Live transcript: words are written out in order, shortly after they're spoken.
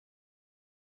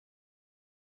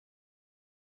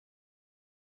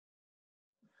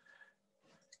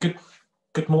Good,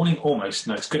 good morning, almost.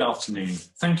 No, it's good afternoon.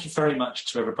 Thank you very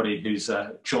much to everybody who's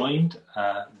joined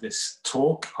this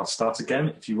talk. I'll start again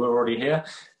if you were already here.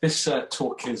 This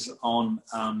talk is on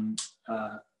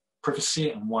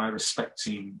privacy and why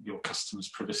respecting your customers'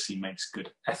 privacy makes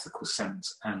good ethical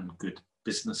sense and good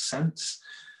business sense.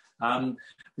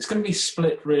 It's going to be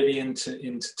split really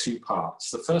into two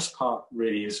parts. The first part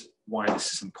really is why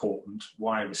this is important,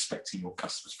 why respecting your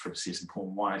customers' privacy is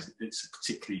important, why it's a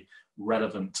particularly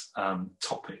relevant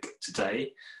topic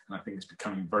today, and I think it's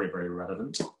becoming very, very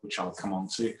relevant, which I'll come on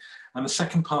to. And the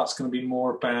second part is going to be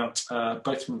more about,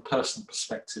 both from a personal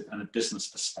perspective and a business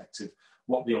perspective,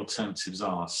 what the alternatives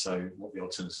are. So what the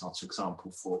alternatives are, for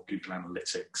example, for Google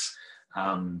Analytics,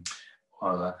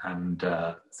 and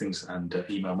things and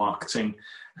email marketing,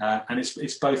 and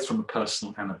it's both from a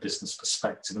personal and a business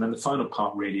perspective. And then the final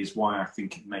part really is why I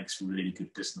think it makes really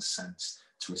good business sense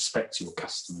to respect your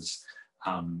customers'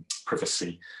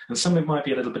 privacy. And some of it might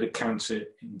be a little bit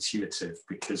counterintuitive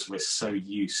because we're so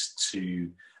used to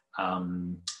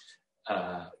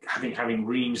having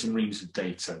reams and reams of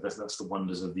data. That's the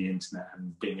wonders of the internet,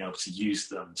 and being able to use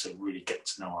them to really get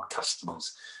to know our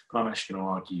customers. But I'm actually going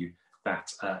to argue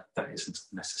that that isn't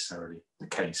necessarily the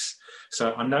case.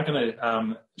 So I'm now going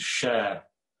to share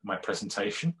my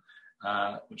presentation,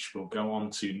 which we'll go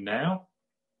on to now.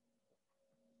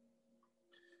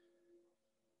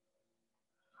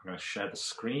 I'm going to share the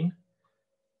screen.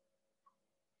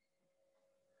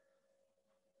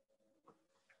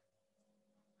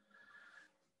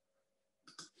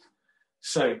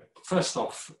 So first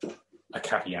off, a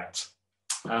caveat.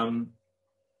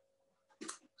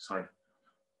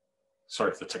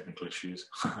 Sorry for the technical issues.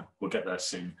 We'll get there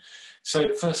soon.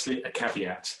 So firstly, a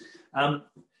caveat.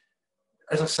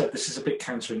 As I said, this is a bit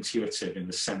counterintuitive in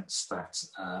the sense that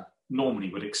normally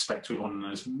we'd expect we want to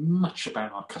know as much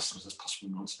about our customers as possible.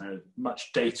 We want to know as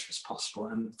much data as possible.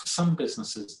 And for some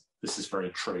businesses, this is very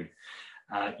true.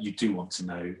 You do want to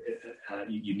know,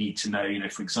 you need to know,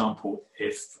 for example,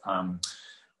 if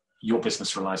your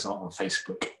business relies on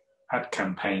Facebook ad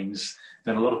campaigns,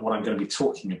 then a lot of what I'm going to be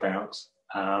talking about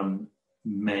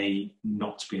may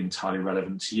not be entirely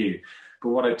relevant to you. But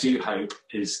what I do hope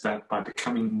is that by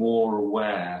becoming more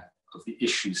aware of the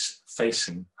issues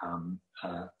facing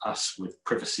us with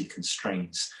privacy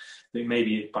constraints, that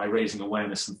maybe by raising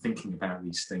awareness and thinking about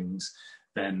these things,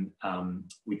 then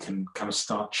we can kind of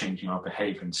start changing our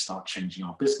behavior and start changing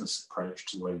our business approach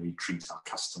to the way we treat our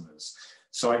customers.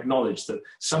 So I acknowledge that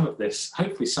some of this,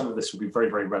 hopefully some of this will be very,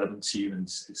 very relevant to you, and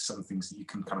it's some things that you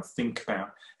can kind of think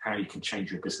about how you can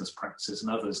change your business practices,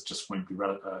 and others just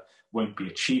won't be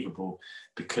achievable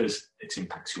because it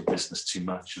impacts your business too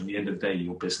much. And at the end of the day,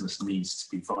 your business needs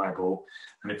to be viable,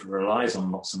 and if it relies on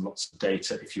lots and lots of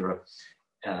data, if you're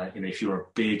a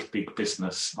big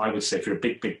business, I would say if you're a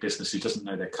big business who doesn't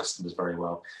know their customers very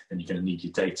well, then you're going to need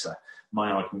your data.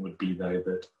 My argument would be, though,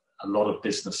 that a lot of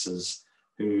businesses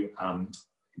who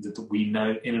that we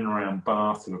know in and around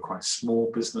Bath, who are quite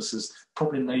small businesses,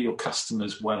 probably know your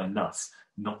customers well enough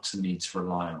not to need to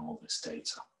rely on all this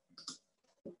data.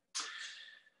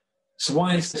 So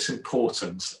why is this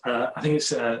important? I think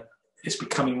it's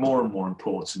becoming more and more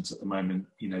important at the moment,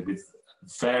 with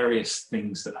various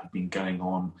things that have been going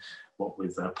on, what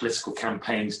with political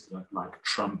campaigns like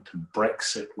Trump and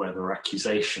Brexit, where there are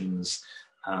accusations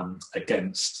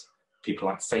against people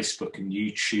like Facebook and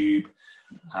YouTube,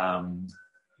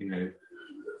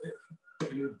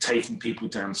 taking people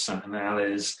down certain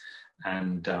alleys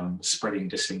and spreading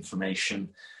disinformation.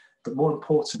 But more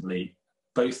importantly,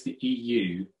 both the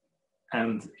EU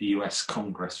and the US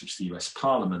Congress, which is the US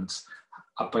Parliament,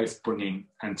 are both bringing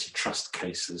antitrust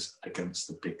cases against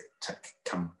the big tech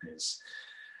companies.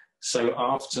 So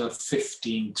after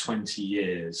 15, 20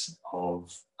 years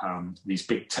of these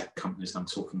big tech companies, and I'm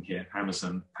talking here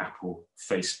Amazon, Apple,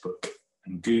 Facebook,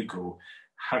 and Google,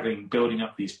 building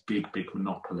up these big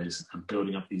monopolies and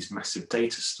building up these massive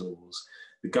data stores,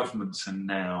 the governments are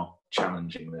now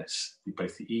challenging this.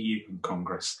 Both the EU and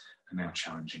Congress are now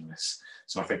challenging this.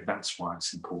 So I think that's why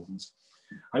it's important.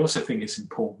 I also think it's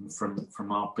important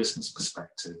from our business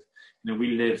perspective.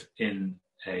 We live in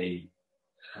a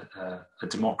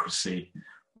democracy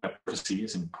where privacy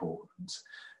is important.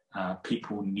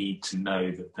 People need to know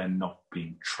that they're not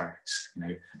being tracked.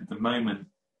 At the moment,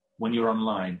 when you're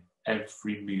online,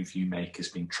 every move you make is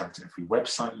being tracked. Every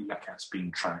website you look at is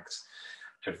being tracked.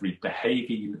 Every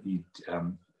behavior you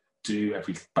do,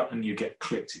 every button you get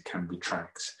clicked, it can be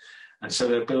tracked. And so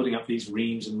they're building up these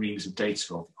reams and reams of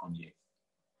data on you.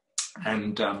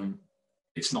 And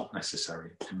it's not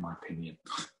necessary, in my opinion.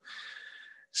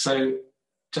 So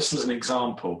just as an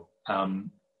example,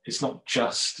 it's not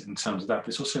just in terms of that, but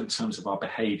it's also in terms of our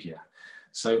behaviour.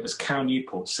 So as Cal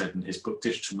Newport said in his book,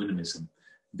 Digital Minimalism,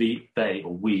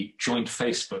 we joined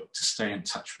Facebook to stay in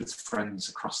touch with friends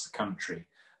across the country,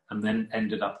 and then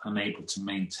ended up unable to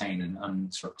maintain an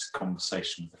uninterrupted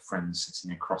conversation with the friends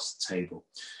sitting across the table.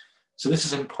 So this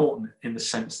is important in the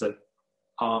sense that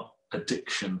our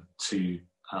addiction to,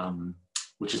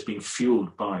 which has been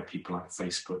fueled by people like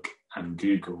Facebook and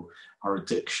Google, our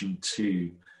addiction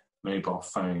to mobile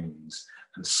phones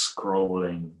and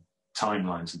scrolling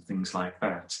timelines and things like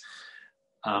that,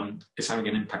 is having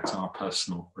an impact on our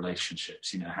personal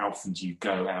relationships. You know, how often do you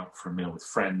go out for a meal with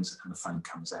friends and the phone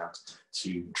comes out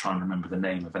to try and remember the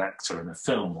name of an actor in a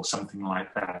film or something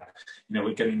like that? You know,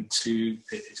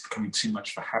 it's becoming too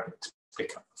much of a habit to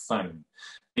pick up the phone.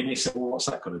 And you say, well, what's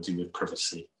that got to do with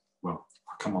privacy? Well,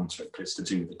 I'll come on to it, but it's to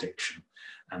do with addiction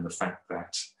and the fact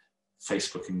that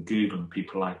Facebook and Google and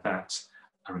people like that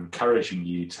are encouraging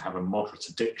you to have a moderate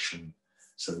addiction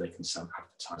so that they can sell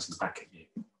advertising back at you.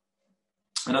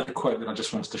 Another quote that I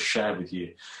just wanted to share with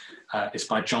you is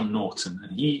by John Norton,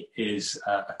 and he is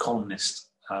a columnist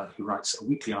who writes a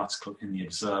weekly article in The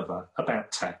Observer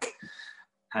about tech,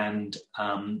 and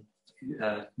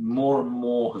more and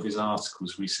more of his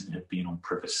articles recently have been on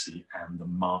privacy and the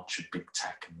march of big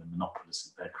tech and the monopolies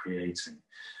that they're creating.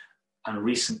 And a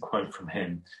recent quote from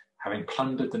him: having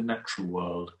plundered the natural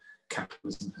world,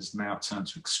 capitalism has now turned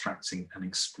to extracting and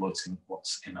exploiting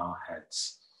what's in our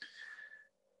heads.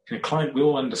 We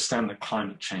all understand that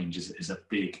climate change is a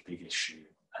big, big issue.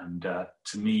 And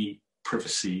to me,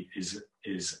 privacy is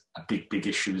a big, big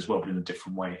issue as well, but in a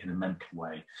different way, in a mental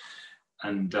way.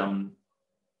 And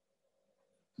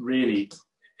really,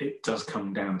 it does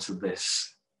come down to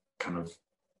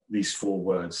these four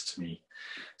words to me.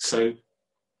 So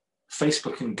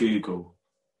Facebook and Google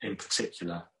in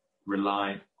particular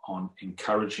rely on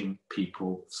encouraging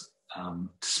people to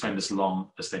spend as long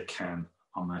as they can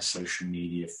on their social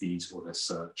media feeds or their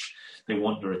search. They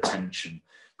want your attention,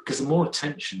 because the more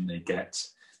attention they get,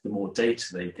 the more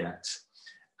data they get,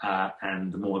 and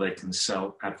the more they can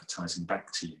sell advertising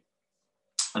back to you.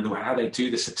 And how they do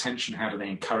this attention, how do they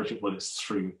encourage it? Well, it's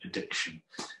through addiction.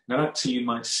 Now that to you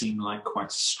might seem like quite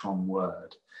a strong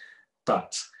word,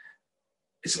 but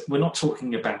we're not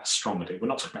talking about strong addiction. We're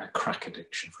not talking about crack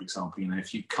addiction, for example. You know,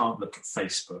 if you can't look at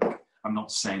Facebook, I'm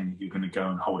not saying that you're going to go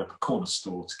and hold up a corner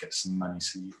store to get some money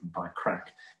so you can buy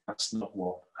crack. That's not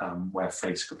where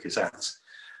Facebook is at.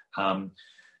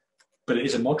 But it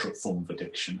is a moderate form of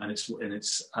addiction, and it's you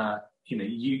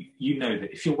know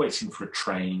that if you're waiting for a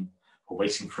train or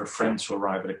waiting for a friend to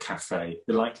arrive at a cafe,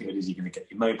 the likelihood is you're going to get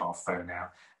your mobile phone out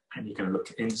and you're going to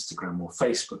look at Instagram or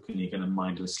Facebook and you're going to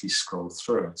mindlessly scroll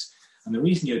through it. And the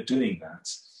reason you're doing that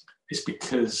is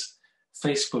because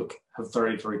Facebook have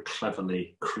very, very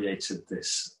cleverly created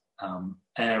this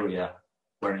area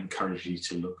where it encourages you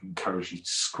to look, encourages you to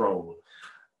scroll.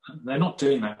 And they're not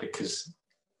doing that because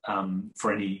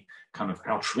for any kind of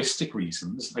altruistic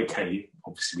reasons. Okay,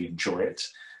 obviously we enjoy it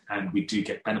and we do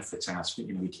get benefits out of it.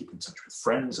 You know, we keep in touch with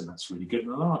friends and that's really good. And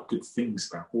there are good things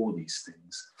about all these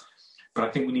things. But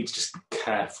I think we need to just be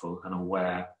careful and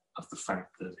aware of the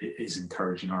fact that it is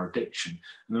encouraging our addiction.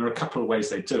 And there are a couple of ways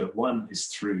they do it. One is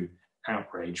through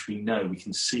outrage. We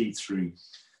can see through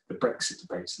the Brexit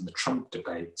debates and the Trump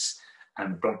debates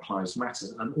and Black Lives Matter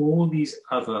and all these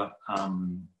other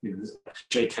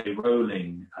J.K.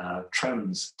 Rowling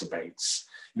trans debates.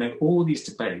 You know, all these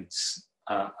debates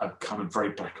are kind of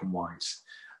very black and white,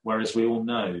 whereas we all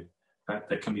know that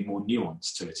there can be more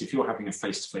nuance to it. If you're having a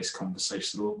face-to-face conversation,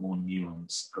 there's a lot more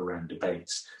nuance around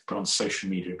debates, but on social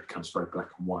media it becomes very black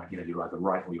and white. You know, you're either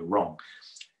right or you're wrong.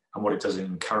 And what it does, it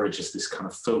encourages this kind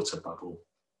of filter bubble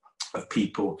of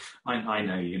people. I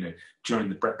know, you know, during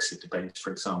the Brexit debates,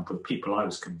 for example, the people I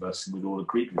was conversing with all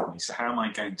agreed with me. So how am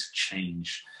I going to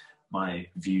change my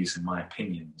views and my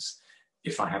opinions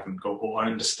if I haven't got, or I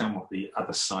understand what the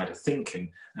other side are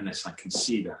thinking, unless I can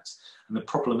see that? And the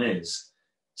problem is,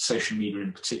 social media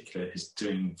in particular is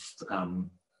doing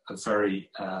a very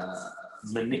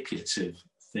manipulative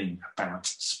thing about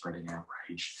spreading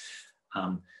outrage.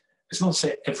 It's not to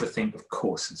say everything, of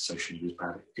course, in social media is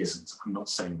bad. It isn't. I'm not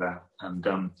saying that.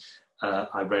 And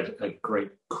I read a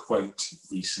great quote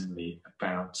recently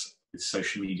about with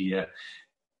social media.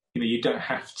 You know, you don't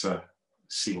have to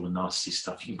see all the nasty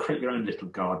stuff. You can create your own little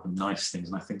garden of nice things.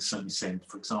 And I think certainly saying,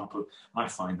 for example, I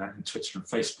find that in Twitter and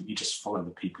Facebook, you just follow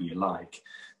the people you like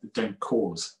that don't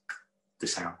cause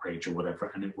this outrage or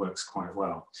whatever, and it works quite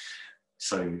well.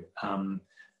 So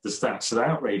there's that. So the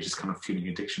outrage is kind of fueling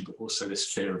addiction, but also this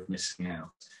fear of missing out.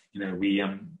 You know,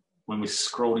 when we're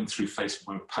scrolling through Facebook,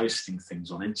 when we're posting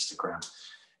things on Instagram,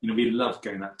 we love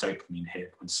getting that dopamine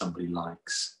hit when somebody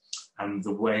likes. And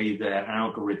the way their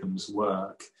algorithms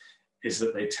work is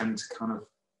that they tend to kind of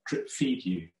drip feed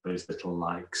you those little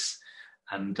likes.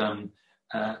 And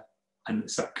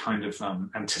it's that kind of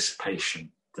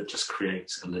anticipation that just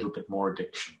creates a little bit more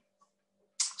addiction.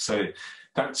 So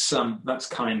that's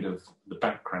kind of the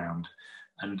background.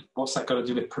 And what's that got to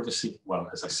do with privacy? Well,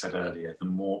 as I said earlier, the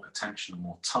more attention, the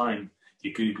more time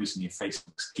your Googles and your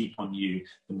Facebooks keep on you,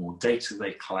 the more data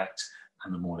they collect,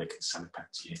 and the more they can send it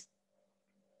back to you.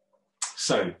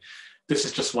 So this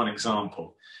is just one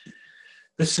example.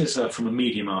 This is from a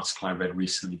Medium article I read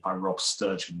recently by Rob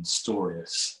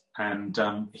Sturgeon-Storius. And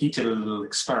he did a little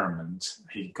experiment.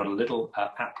 He got a little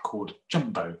app called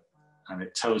Jumbo, and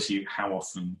it tells you how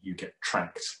often you get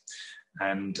tracked.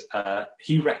 And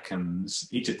he reckons,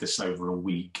 he did this over a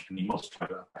week, and he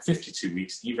multiplied it by 52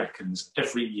 weeks. He reckons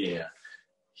every year,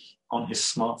 on his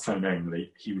smartphone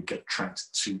only, he would get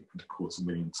tracked 2.25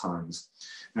 million times.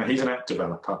 Now, he's an app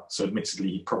developer, so admittedly,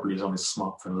 he probably is on his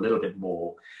smartphone a little bit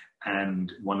more.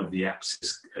 And one of the apps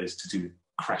is to do with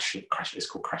it's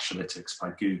called Crashalytics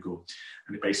by Google.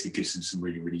 And it basically gives them some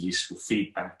really, really useful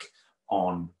feedback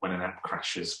on when an app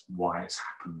crashes, why it's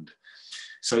happened.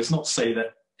 So it's not to say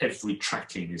that every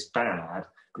tracking is bad,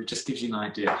 but it just gives you an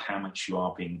idea of how much you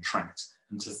are being tracked.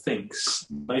 And to think,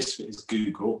 most of it is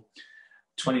Google,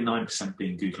 29%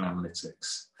 being Google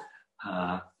Analytics,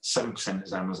 7%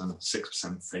 is Amazon,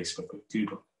 6% Facebook, but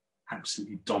Google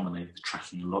absolutely dominate the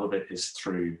tracking. A lot of it is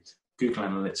through Google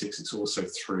Analytics. It's also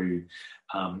through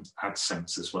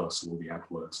AdSense as well, so all the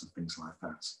AdWords and things like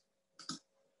that.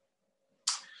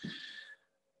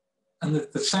 And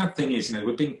the sad thing is,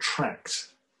 we're being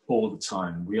tracked all the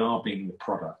time. We are being the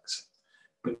product,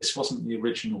 but this wasn't the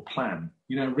original plan.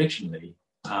 Originally,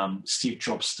 Steve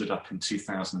Jobs stood up in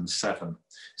 2007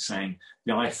 saying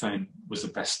the iPhone was the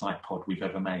best iPod we've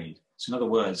ever made. So in other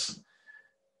words,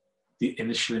 the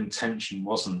initial intention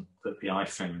wasn't that the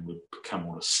iPhone would become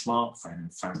a smartphone. In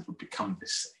fact, it would become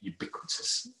this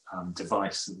ubiquitous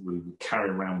device that we would carry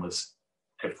around with us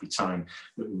every time,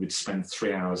 that we would spend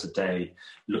 3 hours a day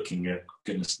looking at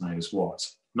goodness knows what.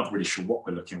 Not really sure what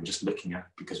we're looking at, we're just looking at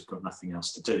because we've got nothing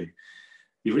else to do.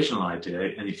 The original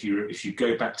idea, and if you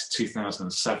go back to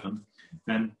 2007,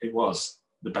 then it was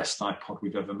the best iPod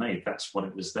we've ever made. That's what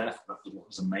it was there for. That was what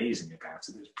was amazing about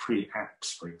it. It was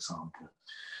pre-apps, for example.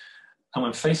 And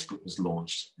when Facebook was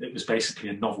launched, it was basically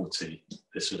a novelty,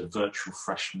 this sort of virtual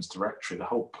freshman's directory. The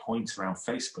whole point around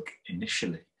Facebook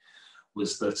initially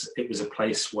was that it was a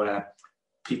place where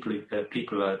people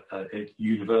at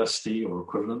university or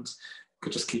equivalent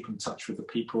could just keep in touch with the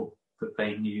people that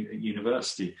they knew at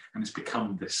university. And it's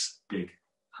become this big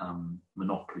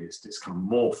monopoly. It's kind of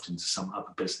morphed into some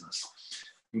other business.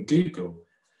 And Google,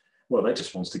 well, they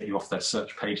just wanted to get you off their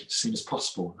search page as soon as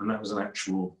possible. And that was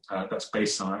that's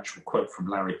based on an actual quote from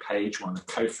Larry Page, one of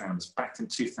the co-founders, back in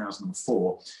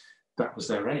 2004. That was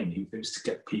their aim. It was to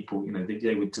get people,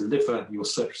 they would deliver your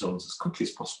search results as quickly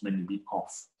as possible and you'd be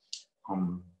off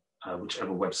on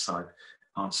whichever website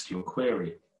answered your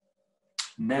query.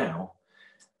 Now,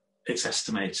 it's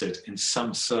estimated in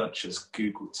some searches,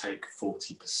 Google take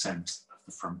 40% of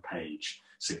the front page.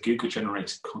 So Google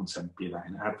generated content, be that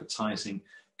in advertising,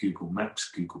 Google Maps,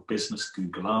 Google Business,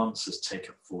 Google Answers take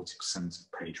up 40%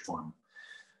 of page one.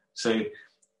 So,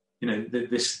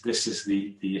 this is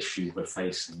the issue we're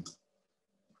facing.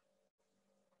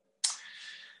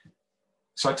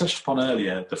 So I touched upon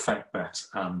earlier the fact that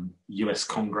US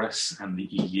Congress and the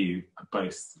EU are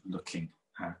both looking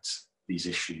at these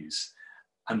issues.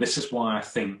 And this is why I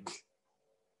think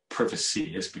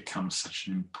privacy has become such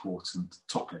an important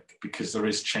topic, because there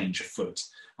is change afoot.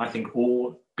 I think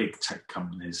all big tech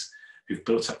companies who've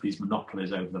built up these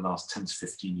monopolies over the last 10 to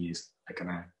 15 years are going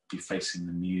to be facing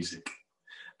the music.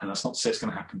 And that's not to say it's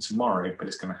going to happen tomorrow, but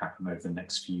it's going to happen over the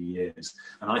next few years.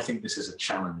 And I think this is a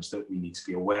challenge that we need to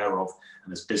be aware of,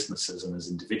 and as businesses and as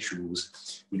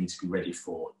individuals, we need to be ready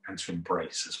for and to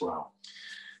embrace as well.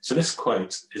 So this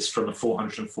quote is from a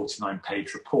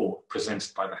 449-page report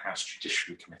presented by the House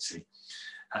Judiciary Committee.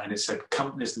 And it said,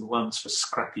 companies that once were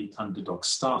scrappy underdog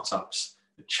startups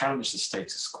that challenge the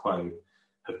status quo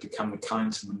have become the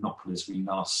kinds of monopolies we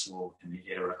last saw in the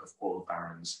era of oil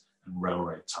barons and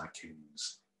railroad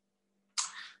tycoons.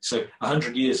 So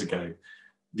 100 years ago,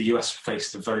 the US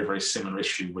faced a very, very similar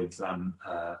issue with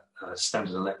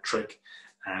Standard Electric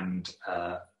and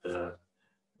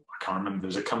I can't remember, there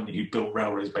was a company who built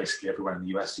railroads basically everywhere in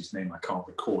the US, whose name I can't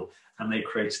recall, and they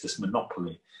created this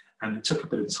monopoly. And it took a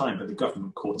bit of time, but the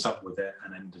government caught up with it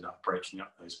and ended up breaking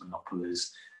up those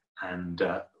monopolies and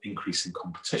increasing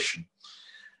competition.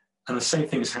 And the same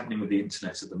thing is happening with the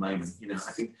internet at the moment. You know,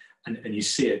 I think, and you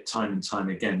see it time and time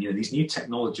again, you know, these new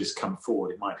technologies come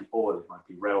forward. It might be oil, it might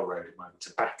be railroad, it might be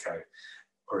tobacco,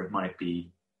 or it might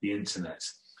be the internet.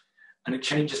 And it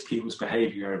changes people's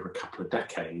behavior over a couple of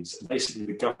decades. And basically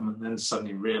the government then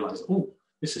suddenly realized, oh,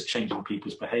 this is changing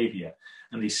people's behavior.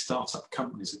 And these startup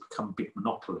companies have become big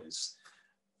monopolies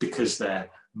because they're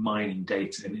mining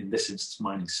data, and in this instance,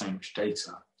 mining so much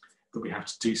data that we have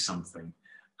to do something.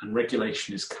 And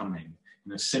regulation is coming.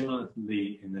 You know,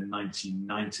 similarly, in the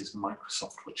 1990s,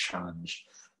 Microsoft were challenged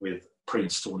with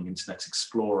pre-installing Internet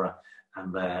Explorer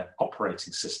and their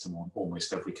operating system on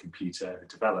almost every computer ever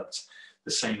developed.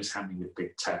 The same is happening with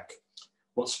big tech.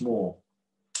 What's more,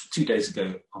 2 days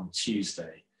ago on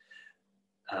Tuesday,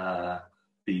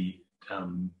 the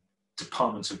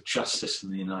Department of Justice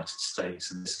in the United States,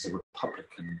 and this is a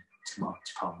Republican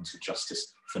Department of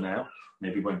Justice for now,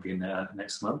 maybe won't be in there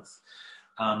next month,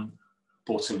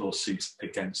 brought a lawsuit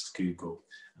against Google.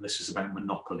 And this was about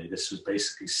monopoly. This was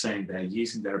basically saying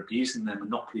they're abusing their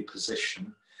monopoly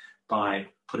position by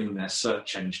putting their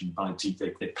search engine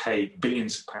they pay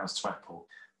billions of pounds to Apple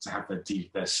to have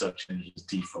their search engine as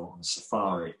default on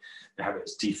Safari. They have it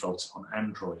as default on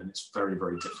Android, and it's very,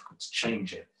 very difficult to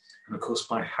change it. And of course,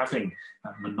 by having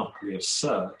that monopoly of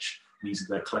search means that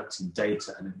they're collecting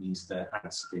data, and it means their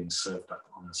ads are being served up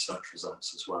on the search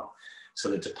results as well. So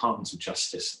the Department of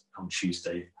Justice on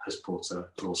Tuesday has brought a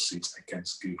lawsuit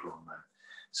against Google on that.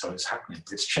 So it's happening,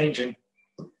 it's changing.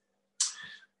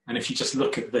 And if you just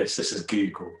look at this is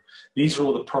Google. These are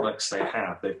all the products they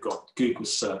have. They've got Google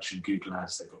Search and Google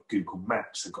Ads. They've got Google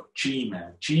Maps. They've got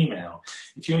Gmail.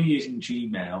 If you're using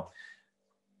Gmail,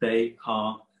 they're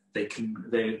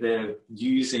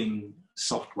using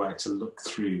software to look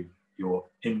through your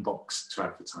inbox to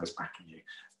advertise back at you.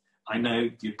 I know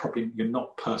you're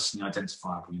not personally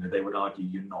identifiable. You know, they would argue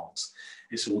you're not.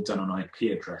 It's all done on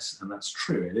IP address, and that's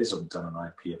true. It is all done on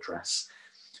IP address.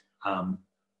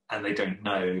 And they don't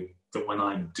know that when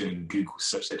I'm doing Google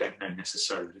search, they don't know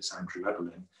necessarily that it's Andrew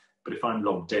Eberlin. But if I'm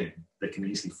logged in, they can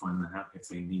easily find that out if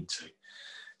they need to.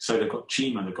 So they've got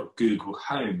Gmail, they've got Google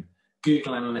Home,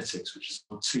 Google Analytics, which is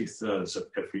on 2/3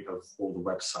 of all the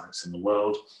websites in the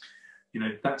world. You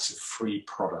know, that's a free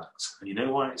product. And you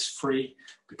know why it's free?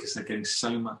 Because they're getting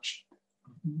so much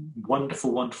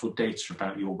wonderful, wonderful data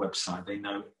about your website. They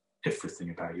know everything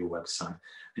about your website.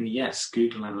 And yes,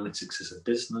 Google Analytics is a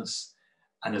business.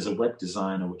 And as a web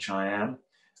designer, which I am,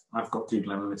 I've got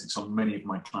Google Analytics on many of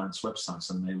my clients' websites,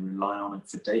 and they rely on it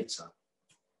for data.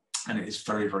 And it is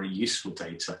very, very useful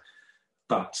data.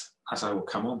 But as I will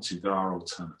come on to, there are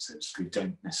alternatives. We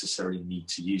don't necessarily need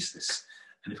to use this.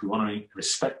 And if we want to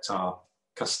respect our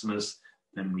customers,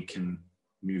 then we can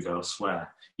move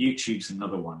elsewhere. YouTube's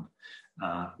another one,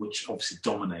 which obviously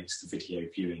dominates the video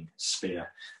viewing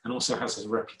sphere, and also has a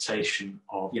reputation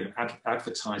of, you know,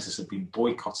 advertisers have been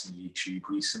boycotting YouTube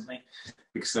recently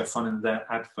because they're finding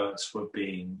their adverts were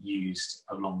being used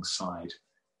alongside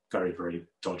very, very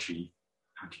dodgy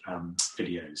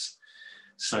videos.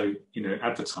 So, you know,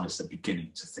 advertisers are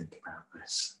beginning to think about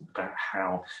this, about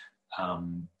how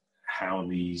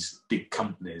these big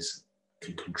companies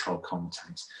can control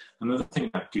content. Another thing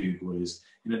about Google is,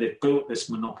 you know, they've built this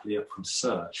monopoly up from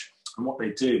search. And what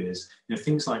they do is, you know,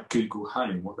 things like Google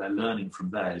Home, what they're learning from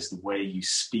there is the way you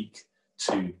speak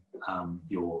to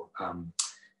your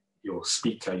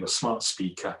speaker, your smart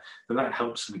speaker, then that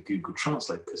helps with Google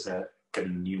Translate because they're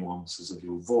getting nuances of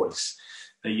your voice.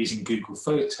 They're using Google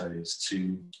Photos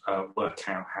to work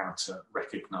out how to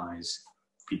recognize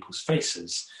people's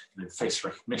faces, you know, face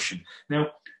recognition.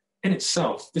 Now, in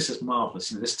itself, this is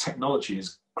marvelous. You know, this technology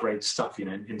is great stuff. You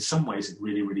know, in some ways, it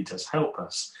really, really does help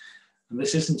us. And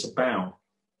this isn't about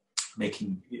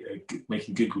making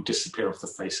Google disappear off the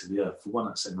face of the earth. For one,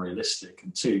 that's unrealistic,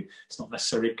 and two, it's not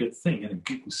necessarily a good thing. And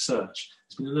Google Search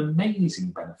has been an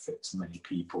amazing benefit to many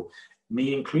people,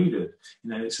 me included. You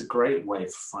know, it's a great way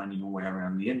of finding a way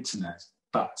around the internet.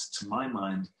 But to my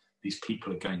mind, these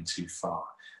people are going too far.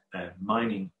 They're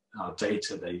mining our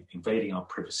data, they're invading our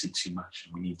privacy too much,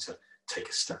 and we need to take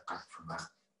a step back from that.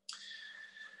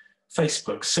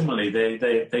 Facebook, similarly,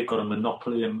 they've got a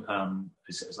monopoly,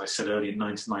 as I said earlier,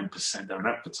 99%, they're an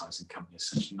advertising company,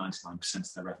 essentially 99%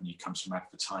 of their revenue comes from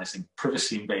advertising,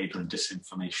 privacy invader and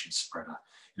disinformation spreader.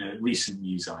 You know, recent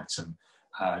news item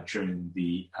during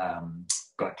the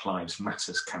Black Lives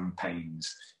Matter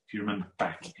campaigns, if you remember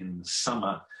back in the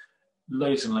summer,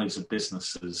 loads and loads of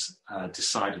businesses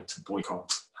decided to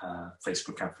boycott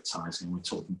Facebook advertising. We're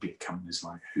talking big companies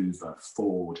like Hoover,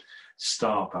 Ford,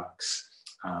 Starbucks,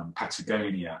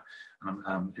 Patagonia.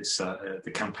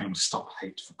 The campaign was Stop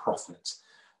Hate for Profit.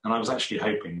 And I was actually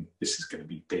hoping this is going to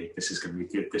be big, this is going to be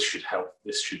good, this should help,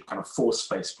 this should kind of force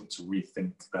Facebook to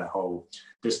rethink their whole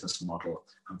business model.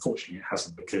 Unfortunately, it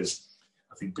hasn't, because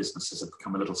I think businesses have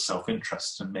become a little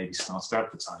self-interested and maybe started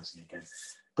advertising again.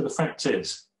 But the fact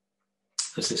is,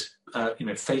 there's this,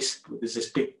 Facebook, there's this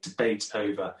big debate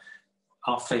over,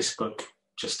 are Facebook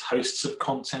just hosts of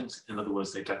content? In other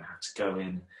words, they don't have to go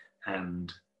in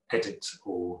and edit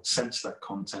or censor that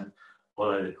content,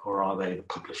 or are they the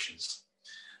publishers?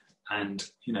 And,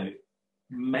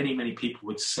 many people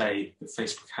would say that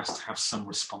Facebook has to have some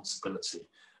responsibility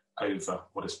over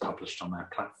what is published on their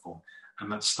platform.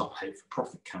 And that Stop Hate for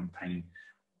Profit campaign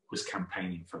was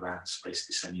campaigning for that,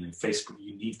 basically saying, Facebook,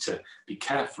 you need to be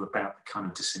careful about the kind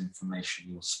of disinformation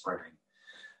you're spreading.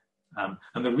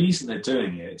 And the reason they're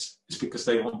doing it is because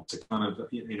they want to kind of,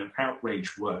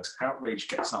 outrage works. Outrage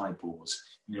gets eyeballs.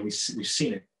 We've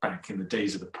seen it back in the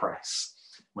days of the press,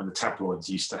 when the tabloids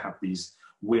used to have these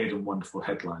weird and wonderful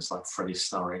headlines like Freddie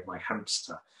Starr ate my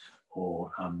hamster,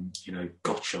 or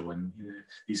gotcha, when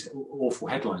these awful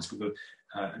headlines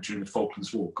during the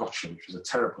Falklands War, gotcha, which was a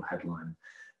terrible headline.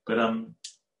 But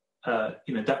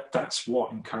that's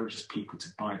what encourages people to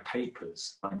buy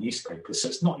newspapers. So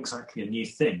it's not exactly a new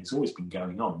thing. It's always been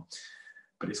going on,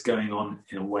 but it's going on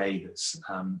in a way that's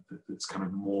kind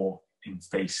of more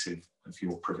invasive of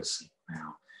your privacy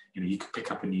now. You could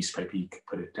pick up a newspaper, you could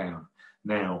put it down.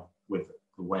 Now, with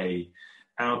the way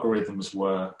algorithms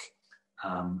work,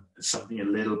 there's something a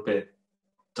little bit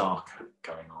darker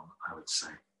going on, I would say.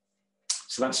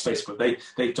 So that's Facebook.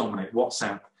 They dominate.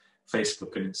 WhatsApp,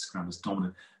 Facebook and Instagram is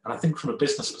dominant. And I think from a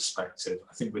business perspective,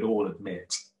 I think we'd all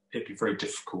admit it'd be very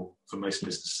difficult for most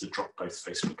businesses to drop both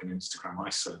Facebook and Instagram. I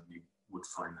certainly would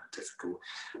find that difficult.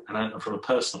 And from a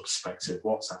personal perspective,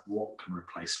 what can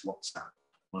replace WhatsApp?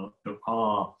 Well,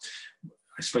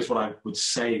 I suppose what I would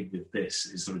say with this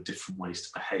is there are different ways to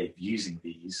behave using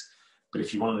these, but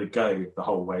if you wanted to go the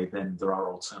whole way, then there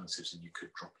are alternatives and you could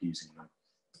drop using them.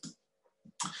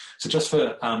 So just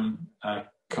for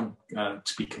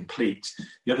to be complete,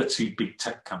 the other two big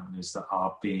tech companies that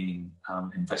are being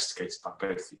investigated by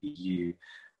both the EU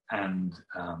and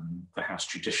the House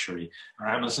Judiciary are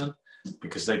Amazon,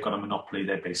 because they've got a monopoly.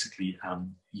 They're basically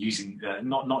using they're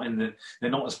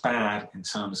not as bad in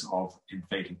terms of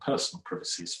invading personal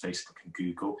privacy as Facebook and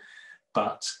Google,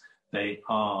 but they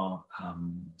are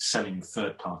selling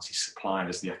third-party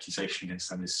suppliers. The accusation against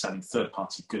them is selling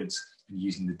third-party goods and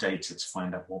using the data to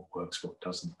find out what works, what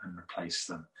doesn't, and replace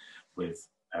them with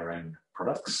their own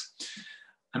products.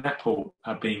 And Apple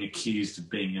are being accused of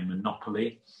being a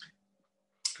monopoly.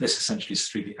 This essentially is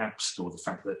through the App Store, the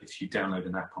fact that if you download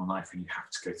an app on an iPhone, you have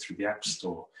to go through the App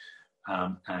Store,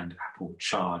 and Apple will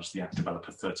charge the app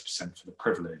developer 30% for the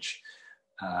privilege.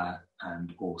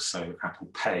 And also Apple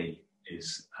Pay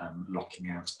is locking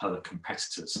out other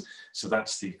competitors. So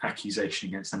that's the accusation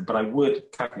against them. But I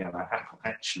would caveat that Apple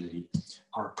actually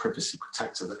are a privacy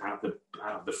protector, that out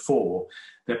of the four,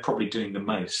 they're probably doing the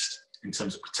most in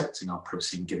terms of protecting our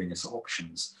privacy and giving us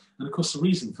options. And of course, the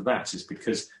reason for that is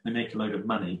because they make a load of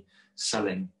money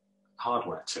selling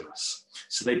hardware to us.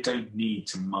 So they don't need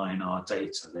to mine our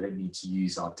data. They don't need to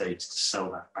use our data to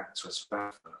sell that back to us for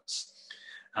adverts.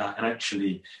 And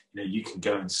actually, you can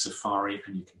go in Safari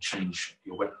and you can change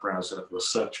your web browser, your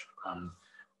search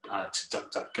to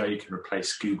DuckDuckGo. You can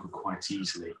replace Google quite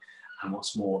easily. And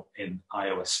what's more, in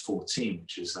iOS 14,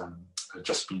 which is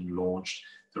just been launched,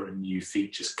 there are new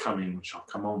features coming, which I'll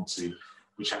come on to,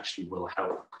 which actually will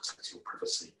help protect your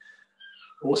privacy.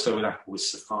 Also with Apple, with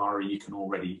Safari, you can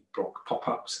already block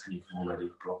pop-ups and you can already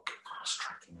block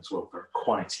cross-tracking as well, very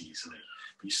quite easily.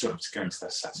 But you still have to go into their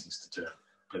settings to do it,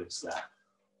 but it's there.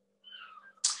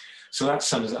 So that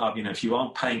sums it up. If you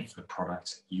aren't paying for the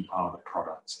product, you are the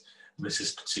product. And this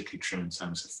is particularly true in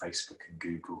terms of Facebook and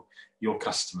Google. Your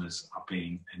customers are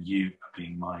being, and you are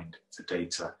being mined for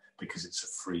data because it's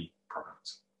a free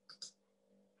product.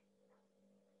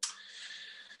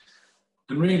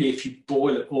 And really, if you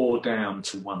boil it all down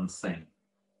to one thing,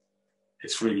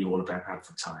 it's really all about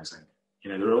advertising.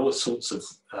 There are all sorts of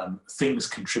things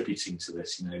contributing to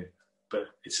this, but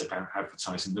it's about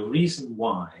advertising. The reason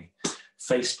why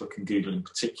Facebook and Google in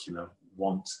particular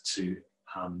want to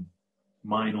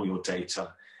mine all your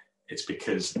data, it's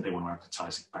because they want to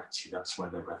advertise it back to you. That's where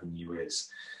their revenue is.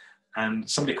 And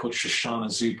somebody called Shoshana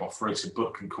Zuboff wrote a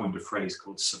book and coined a phrase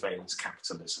called surveillance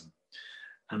capitalism.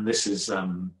 And this is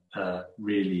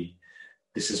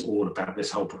this is all about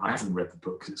this whole book. I haven't read the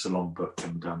book because it's a long book,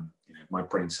 and my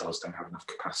brain cells don't have enough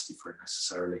capacity for it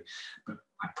necessarily. But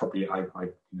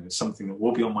it's something that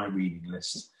will be on my reading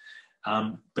list.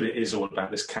 But it is all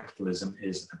about this. Capitalism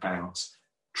is about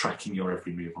tracking your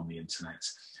every move on the internet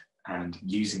and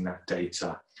using that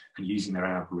data and using their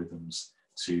algorithms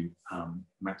to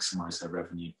maximize their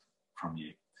revenue from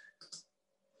you.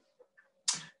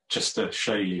 Just to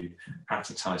show you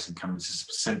advertising companies as a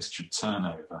percentage of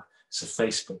turnover. So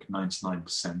Facebook,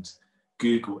 99%,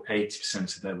 Google,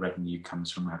 80% of their revenue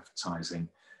comes from advertising,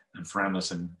 and for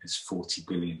Amazon, it's 40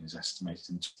 billion is estimated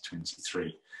in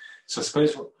 2023. So I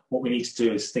suppose what we need to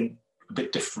do is think a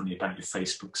bit differently about your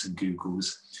Facebooks and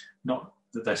Googles, not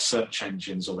that they're search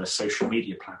engines or they're social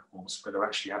media platforms, but they're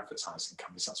actually advertising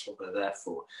companies. That's what they're there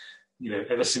for. You know,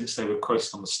 ever since they were quoted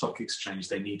on the stock exchange,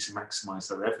 they need to maximize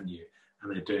their revenue,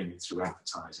 and they're doing it through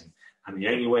advertising. And the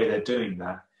only way they're doing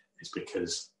that is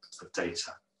because of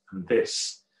data. And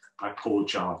this, by Paul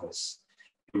Jarvis,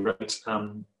 who wrote,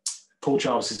 Paul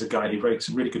Jarvis is a guy who wrote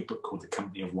a really good book called The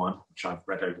Company of One, which I've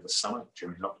read over the summer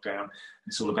during lockdown.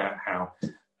 It's all about how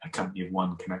a company of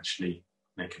one can actually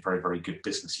make a very, very good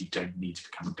business. You don't need to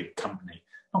become a big company.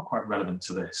 Not quite relevant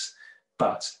to this.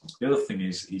 But the other thing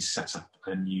is he's set up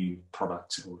a new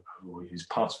product, or he's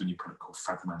part of a new product called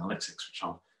Fathom Analytics, which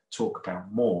I'll talk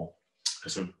about more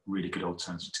as a really good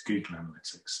alternative to Google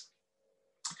Analytics.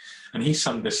 And he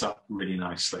summed this up really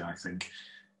nicely, I think.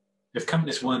 If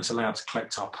companies weren't allowed to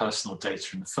collect our personal data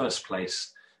in the first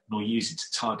place, nor use it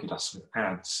to target us with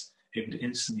ads, it would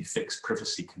instantly fix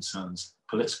privacy concerns,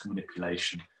 political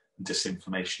manipulation, and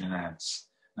disinformation in ads.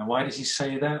 Now, why does he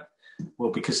say that?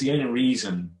 Well, because the only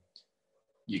reason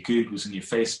your Googles and your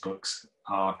Facebooks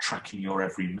are tracking your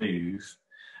every move,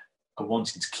 are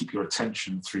wanting to keep your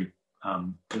attention through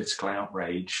political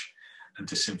outrage and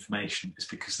disinformation, is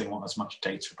because they want as much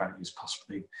data about you as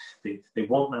possible. They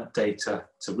want that data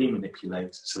to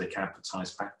remanipulate so they can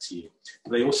advertise back to you.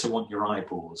 But they also want your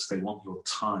eyeballs, they want your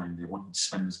time, they want you to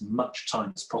spend as much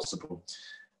time as possible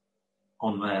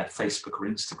on their Facebook or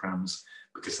Instagrams,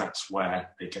 because that's where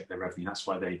they get their revenue. That's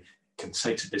why they can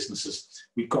say to businesses,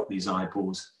 we've got these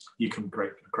eyeballs, you can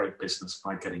break a great business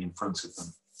by getting in front of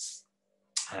them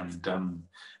and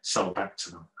sell back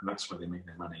to them. And that's where they make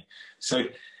their money. So,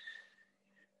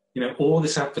 you know, all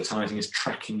this advertising is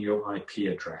tracking your IP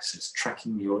address. It's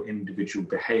tracking your individual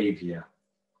behavior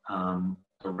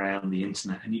around the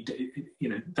internet. And, you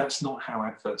know, that's not how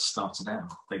adverts started out.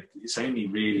 It's only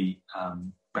really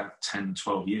about 10,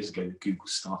 12 years ago that Google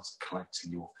started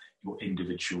collecting your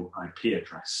individual IP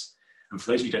address. And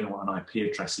for those of you who don't know what an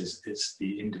IP address is, it's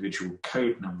the individual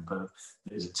code number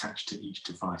that is attached to each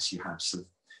device you have. So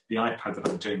the iPad that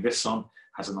I'm doing this on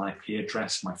has an IP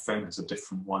address. My phone has a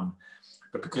different one.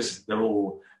 But because they're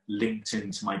all linked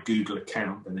into my Google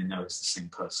account, then they know it's the same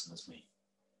person as me.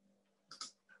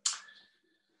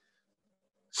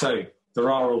 So there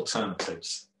are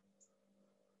alternatives.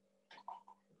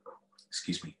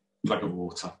 Excuse me, plug of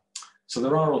water. So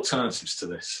there are alternatives to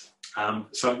this.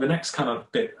 So the next kind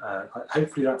of bit,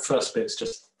 hopefully that first bit is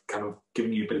just kind of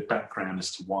giving you a bit of background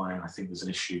as to why I think there's an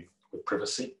issue with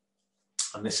privacy.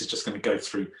 And this is just going to go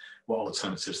through what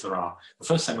alternatives there are. The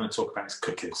first thing I'm going to talk about is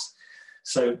cookies.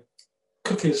 So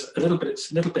cookies are little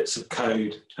bits of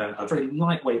code, are very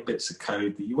lightweight bits of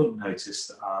code that you wouldn't notice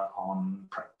that are on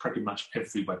pretty much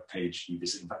every web page you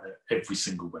visit. In fact, every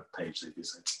single web page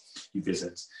you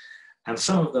visit. And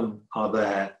some of them are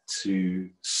there to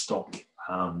stop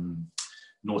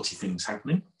naughty things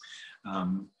happening,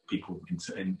 people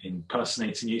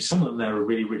impersonating you. Some of them there are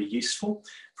really, really useful.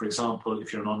 For example,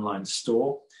 if you're an online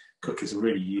store, cookies are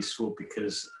really useful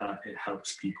because it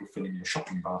helps people fill in your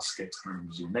shopping basket,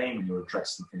 remembers your name and your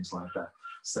address and things like that.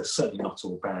 So they're certainly not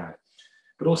all bad.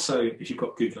 But also, if you've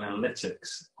got Google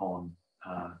Analytics on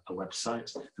a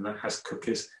website, then that has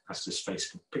cookies, as does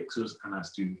Facebook Pixels, and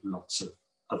as do lots of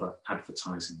other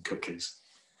advertising cookies.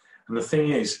 And the thing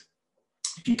is,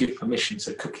 if you give permission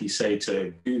to cookies, say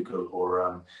to Google,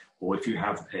 or if you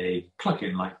have a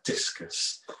plugin like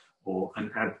Disqus or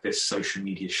an Add This social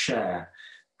media share,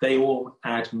 they all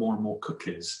add more and more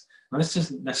cookies. Now, this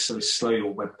doesn't necessarily slow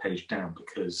your web page down,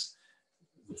 because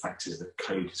the fact is that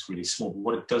code is really small. But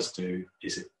what it does do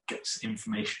is it gets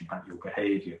information about your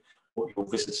behavior, what you're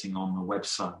visiting on the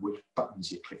website, which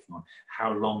buttons you're clicking on,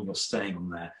 how long you're staying on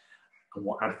there, and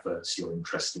what adverts you're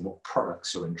interested in, what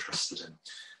products you're interested in.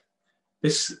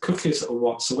 This cookies are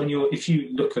what, so if you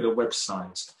look at a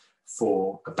website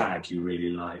for a bag you really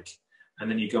like, and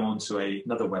then you go onto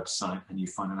another website and you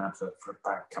find an advert for a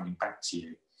bag coming back to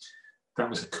you, that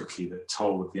was a cookie that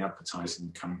told the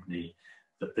advertising company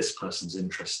that this person's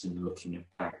interested in looking at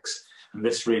bags. And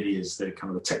this really is the kind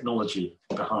of the technology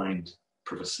behind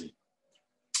privacy.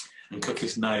 And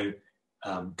cookies know,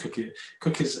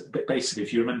 cookies, basically,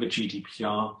 if you remember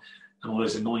GDPR, and all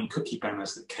those annoying cookie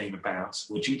banners that came about,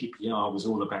 well, GDPR was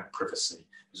all about privacy.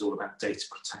 It was all about data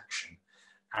protection.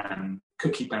 And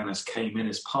cookie banners came in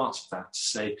as part of that to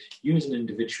say, you as an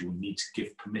individual need to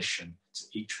give permission to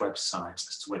each website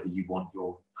as to whether you want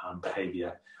your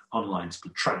behavior online to be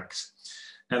tracked.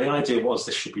 Now, the idea was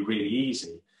this should be really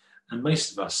easy. And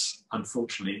most of us,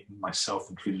 unfortunately, myself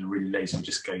included, are really lazy and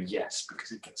just go yes,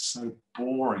 because it gets so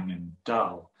boring and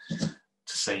dull to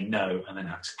say no and then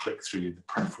have to click through the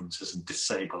preferences and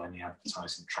disable any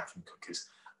advertising tracking cookies.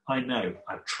 I know,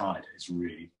 I've tried, it's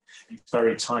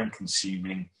very time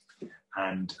consuming,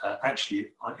 and actually,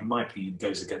 in my opinion,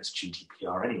 goes against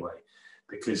GDPR anyway,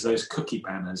 because those cookie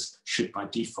banners should by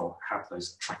default have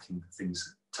those tracking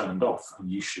things turned off,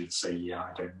 and you should say, yeah,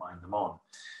 I don't mind them on,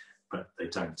 but they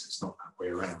don't. It's not that way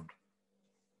around.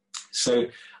 So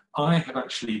I have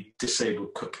actually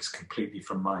disabled cookies completely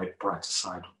from my Brighter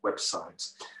Side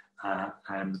website,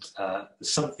 and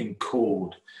there's something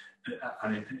called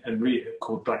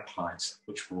called Blacklight,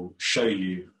 which will show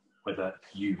you whether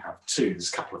you have too.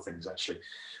 There's a couple of things actually,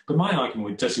 but my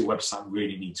argument with, does your website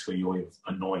really need to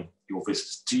annoy your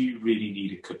visitors? Do you really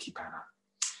need a cookie banner?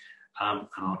 And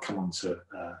I'll come on to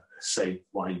say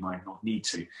why you might not need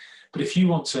to. But if you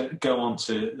want to go on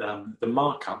to the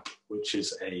Markup, which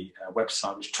is a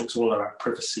website which talks all about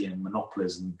privacy and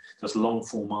monopolies and does long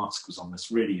form articles on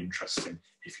this, really interesting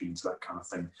if you're into that kind of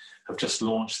thing, have just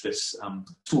launched this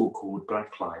tool called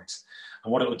Blacklight.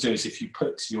 And what it will do is if you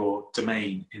put your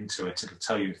domain into it, it'll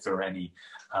tell you if there are any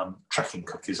tracking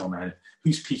cookies on there,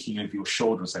 who's peeking over your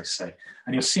shoulder, as they say.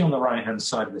 And you'll see on the right-hand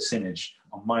side of this image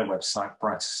on my website,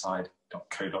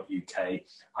 brighterside.co.uk, I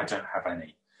don't have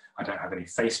any. I don't have any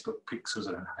Facebook pixels,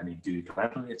 I don't have any Google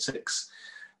Analytics,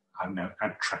 I have no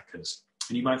ad trackers.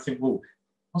 And you might think, well,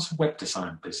 what's a web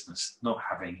design business not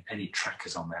having any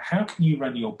trackers on there? How can you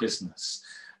run your business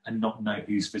and not know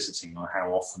who's visiting or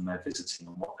how often they're visiting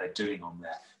and what they're doing on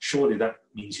there? Surely that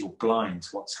means you're blind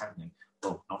to what's happening.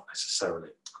 Well, not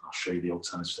necessarily. I'll show you the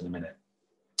alternatives in a minute.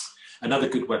 Another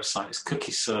good website is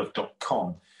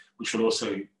cookieserve.com, which will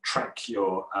also track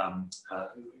your,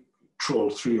 trawl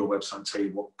through your website and tell you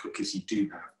what cookies you do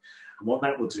have. And what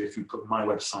that will do, if you put my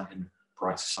website in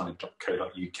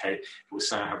brighterside.co.uk, it will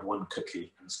say I have one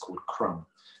cookie and it's called Crumb.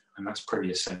 And that's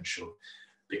pretty essential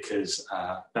because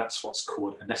that's what's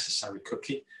called a necessary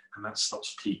cookie, and that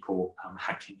stops people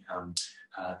hacking,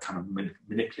 kind of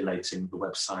manipulating the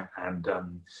website and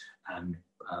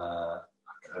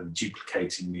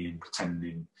duplicating me and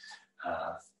pretending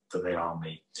that they are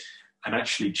me. And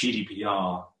actually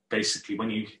GDPR, basically when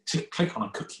you click on a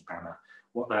cookie banner,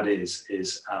 what that is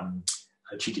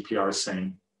GDPR is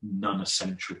saying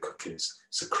non-essential cookies.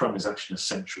 So Crumb is actually an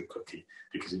essential cookie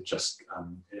because it just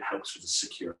it helps with the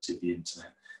security of the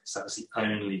internet. So that's the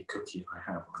only cookie I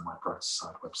have on my Brighter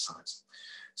Side website.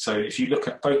 So if you look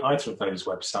at either of those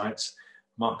websites,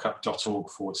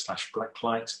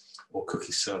 markup.org/blacklight or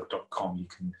cookieserve.com, you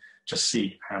can just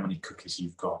see how many cookies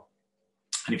you've got.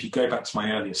 And if you go back to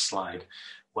my earlier slide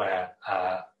where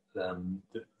there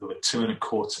were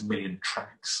 2.25 million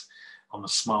tracks on the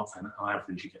smartphone, on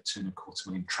average you get 2.25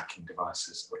 million tracking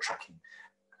devices or tracking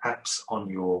apps on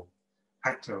your,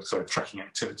 tracking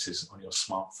activities on your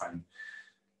smartphone.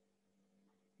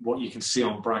 What you can see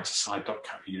on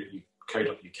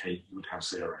brighterside.co.uk, you would have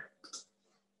 0.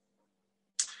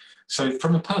 So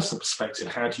from a personal perspective,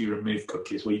 how do you remove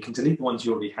cookies? Well, you can delete the ones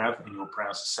you already have in your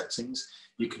browser settings.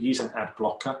 You can use an ad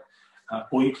blocker,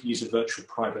 or you can use a virtual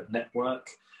private network,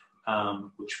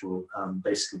 which will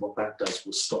basically what that does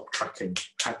will stop tracking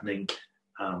happening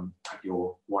at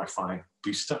your Wi-Fi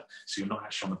booster. So you're not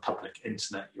actually on the public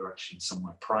internet, you're actually in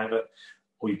somewhere private,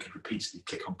 or you can repeatedly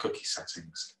click on cookie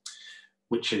settings,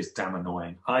 which is damn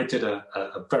annoying. I did a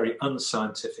very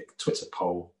unscientific Twitter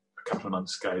poll a couple of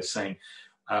months ago saying,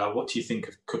 what do you think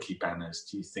of cookie banners?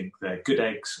 Do you think they're good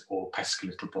eggs or pesky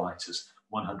little blighters?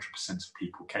 100% of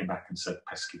people came back and said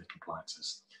pesky little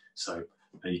blighters. So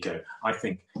there you go. I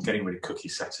think getting rid of cookie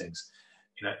settings,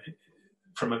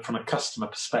 from a customer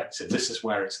perspective, this is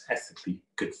where it's ethically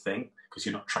a good thing because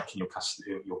you're not tracking your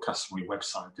customer, your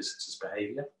website visitors'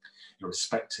 behaviour. You're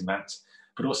respecting that.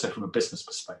 But also from a business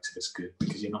perspective, it's good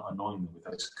because you're not annoying them with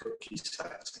those cookie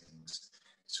settings.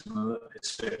 So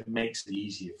it makes it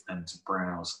easier for them to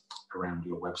browse around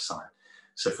your website.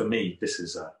 So for me, this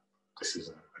is a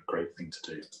great thing to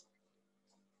do.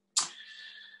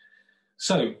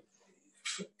 So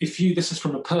this is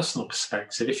from a personal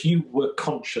perspective, if you were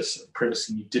conscious of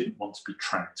privacy and you didn't want to be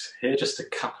tracked, here are just a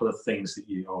couple of things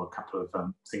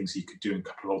things you could do and a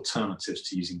couple of alternatives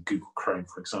to using Google Chrome,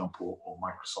 for example, or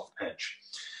Microsoft Edge.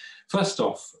 First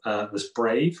off, there's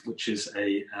Brave, which is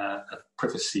a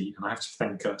privacy, and I have to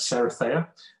thank Sarah Thayer,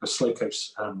 a Slow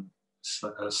Coach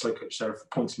Sarah, for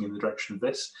pointing me in the direction of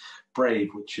this. Brave,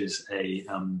 which is a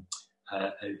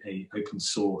open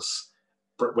source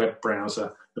web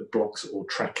browser that blocks all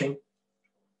tracking,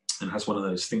 and has one of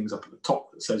those things up at the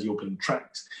top that says you're being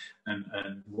tracked, and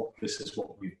this is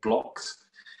what we've blocked.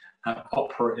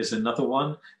 Opera is another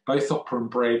one. Both Opera and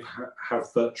Brave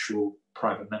have virtual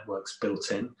private networks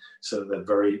built in, so they're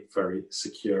very, very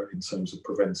secure in terms of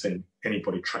preventing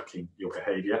anybody tracking your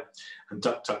behavior. And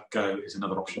DuckDuckGo is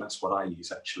another option. That's what I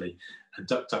use, actually. And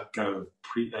DuckDuckGo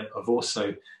have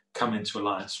also come into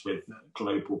alliance with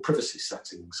Global Privacy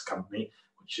Settings Company,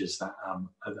 which is that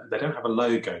they don't have a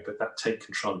logo, but that take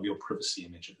control of your privacy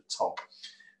image at the top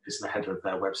is the header of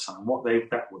their website. And what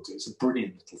that will do is a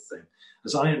brilliant little thing.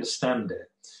 As I understand it,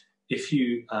 if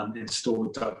you install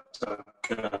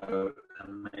DuckDuckGo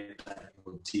and make that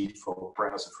your default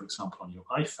browser, for example, on your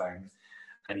iPhone,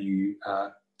 and you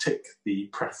tick the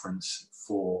preference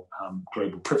for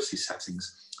global privacy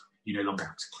settings, you no longer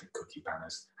have to click cookie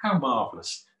banners. How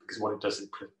marvelous, because what it does, it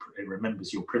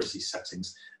remembers your privacy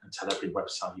settings and tell every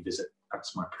website you visit,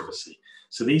 that's my privacy.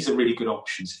 So these are really good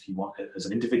options if you want it as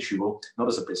an individual, not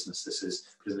as a business, this is,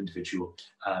 but as an individual,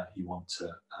 you want to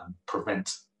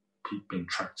prevent people being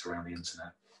tracked around the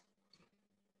internet.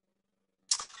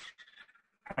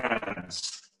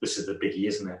 Ads. This is the biggie,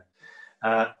 isn't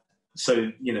it?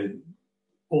 So, you know,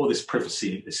 all this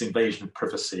privacy, this invasion of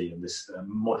privacy and this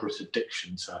moderate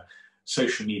addiction to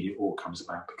social media all comes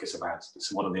about because of ads.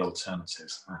 So what are the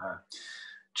alternatives?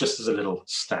 Just as a little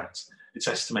stat, it's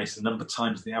estimated the number of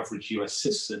times the average US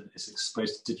citizen is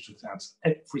exposed to digital ads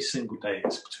every single day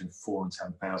is between 4,000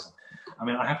 and 10,000. I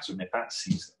mean, I have to admit, that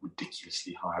seems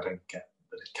ridiculously high. I don't get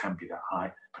that it can be that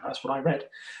high, but that's what I read.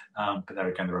 But there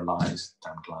again, there are lies,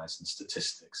 damned lies, and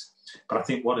statistics. But I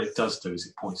think what it does do is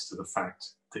it points to the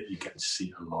fact that you get to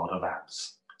see a lot of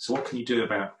ads. So what can you do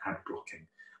about ad blocking?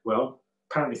 Well,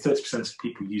 apparently 30% of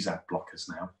people use ad blockers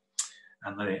now.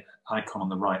 And the icon on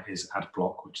the right is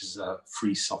AdBlock, which is a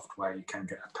free software. You can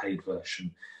get a paid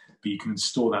version, but you can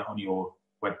install that on your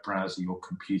web browser, your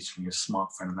computer, and your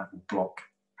smartphone, and that will block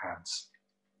ads,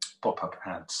 pop-up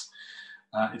ads.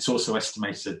 It's also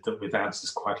estimated that with ads,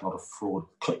 there's quite a lot of fraud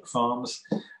with click farms,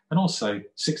 and also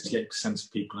 68%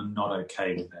 of people are not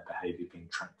okay with their behavior being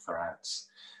tracked for ads.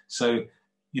 So,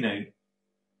 you know,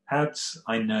 ads,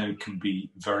 I know, can be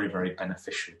very, very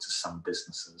beneficial to some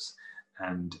businesses.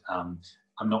 And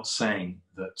I'm not saying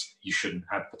that you shouldn't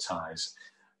advertise.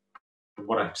 But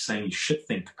what I'm saying you should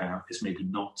think about is maybe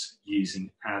not using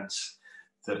ads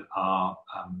that are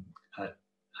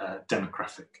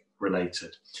demographic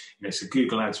related. You know, so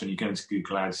Google Ads, when you go into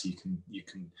Google Ads, you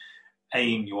can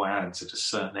aim your ads at a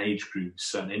certain age group,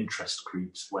 certain interest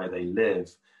groups, where they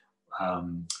live,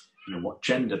 you know, what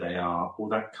gender they are, all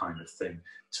that kind of thing.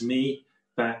 To me,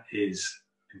 that is,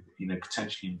 you know,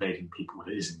 potentially invading people. What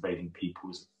it is invading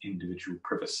people's individual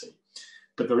privacy.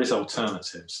 But there is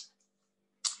alternatives.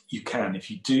 You can, if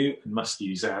you do and must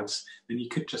use ads, then you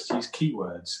could just use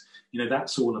keywords. You know,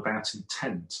 that's all about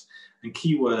intent. And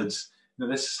keywords, you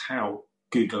know, this is how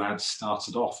Google Ads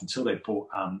started off. Until they bought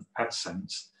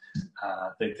AdSense,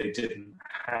 they didn't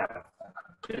have that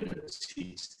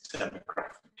ability to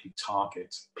demographically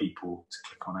target people to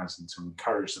click on ads and to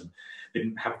encourage them. They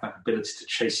didn't have that ability to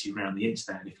chase you around the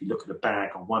internet. And if you look at a bag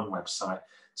on one website,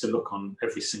 to look on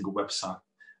every single website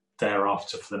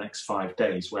thereafter for the next 5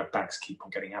 days, where bags keep on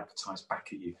getting advertised back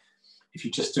at you. If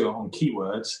you just do it on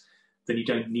keywords, then you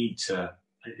don't need to,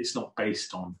 it's not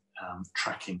based on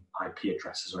tracking IP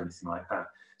addresses or anything like that.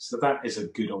 So that is a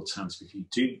good alternative. If you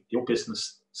do, your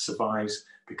business survives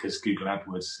because Google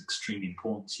AdWords is extremely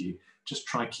important to you, just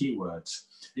try keywords.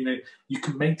 You know, you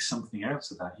can make something out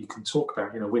of that. You can talk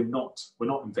about, you know, we're not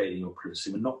invading your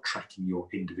privacy. We're not tracking your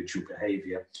individual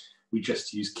behavior. We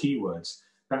just use keywords.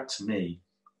 That to me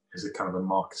is a kind of a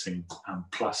marketing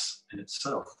plus in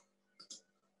itself.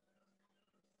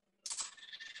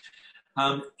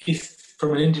 If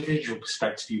from an individual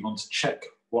perspective, you want to check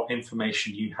what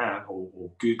information you have, or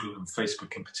Google and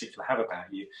Facebook in particular have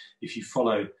about you, if you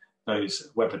follow those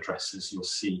web addresses, you'll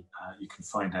see, you can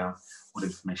find out what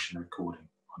information they're recording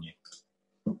on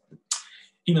you.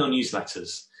 Email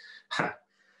newsletters.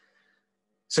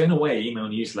 So in a way, email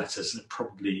newsletters are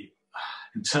probably,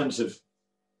 in terms of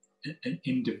an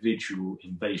individual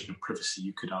invasion of privacy,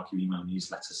 you could argue email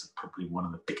newsletters are probably one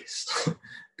of the biggest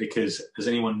because as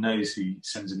anyone knows who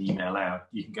sends an email out,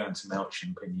 you can go into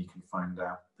MailChimp and you can find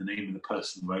out the name of the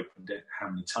person who opened it, how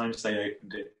many times they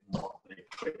opened it, and what they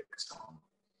clicked on.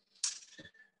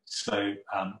 So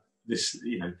this,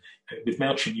 with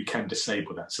MailChimp, you can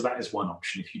disable that. So that is one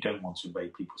option. If you don't want to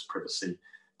invade people's privacy,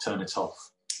 turn it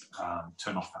off,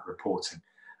 turn off that reporting.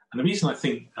 And the reason I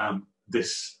think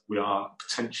we are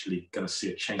potentially going to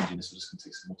see a change in this, I'm just going to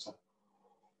take some water,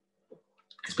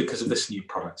 is because of this new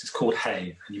product. It's called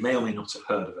Hey, and you may or may not have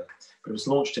heard of it, but it was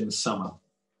launched in the summer,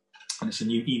 and it's a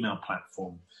new email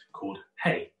platform called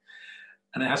Hey.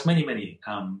 And it has many, many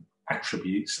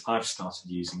attributes. I've started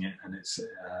using it, and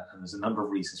and there's a number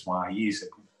of reasons why I use it.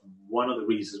 One of the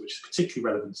reasons, which is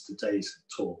particularly relevant to today's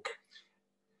talk,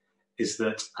 is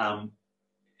that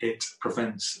it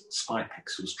prevents spy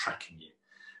pixels tracking you.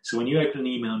 So when you open an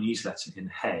email newsletter in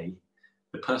Hey,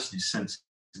 the person who sent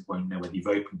it won't know whether you've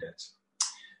opened it.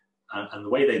 And the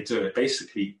way they do it,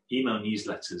 basically, email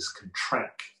newsletters can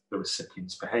track the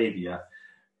recipient's behavior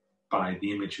by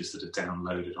the images that are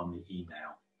downloaded on the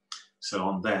email. So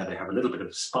on there, they have a little bit of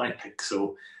a spy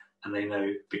pixel, and they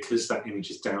know because that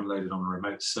image is downloaded on a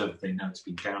remote server, they know it's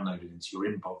been downloaded into your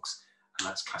inbox, and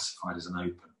that's classified as an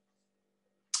open.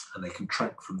 And they can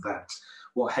track from that.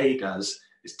 What Hey does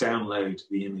is download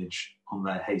the image on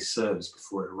their Hey servers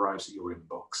before it arrives at your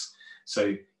inbox.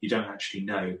 So you don't actually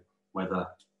know whether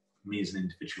me as an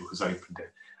individual has opened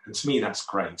it. And to me, that's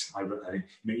great.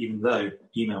 Even though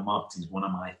email marketing is one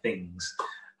of my things,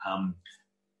 I'm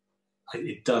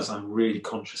really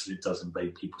conscious that it does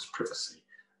invade people's privacy.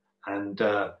 And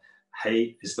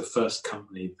Hey is the first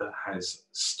company that has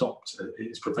stopped,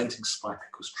 it's preventing spy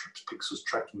pixels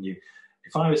tracking you.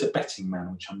 If I was a betting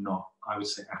man, which I'm not, I would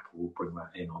say Apple will bring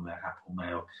that in on their Apple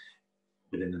Mail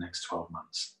within the next 12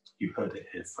 months. You heard it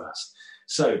here first.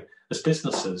 So as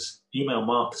businesses, email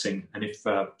marketing, and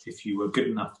if you were good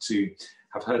enough to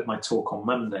have heard my talk on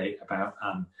Monday about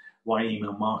why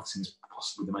email marketing is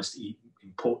possibly the most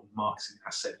important marketing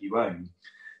asset you own,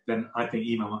 then I think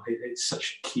email, it's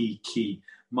such a key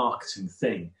marketing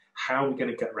thing. How are we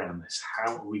going to get around this?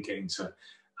 How are we going to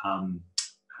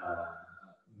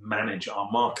manage our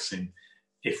marketing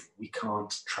if we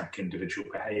can't track individual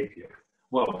behavior?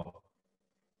 Well,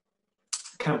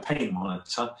 Campaign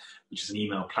Monitor, which is an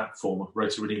email platform,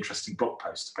 wrote a really interesting blog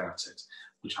post about it,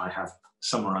 which I have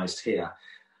summarized here.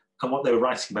 And what they were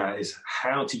writing about is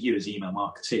how do you as email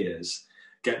marketeers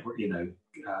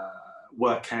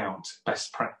work out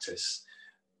best practice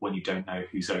when you don't know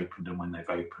who's opened and when they've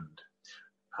opened.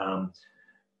 And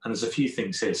there's a few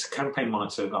things here. So Campaign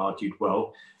Monitor argued,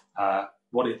 well,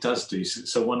 what it does do,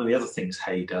 so one of the other things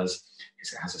Hey does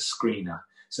is it has a screener.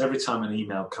 So every time an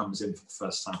email comes in for the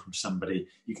first time from somebody,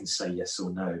 you can say yes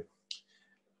or no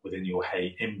within your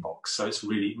Hey inbox. So it's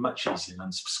really much easier than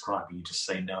unsubscribing. You just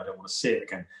say, no, I don't want to see it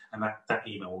again. And that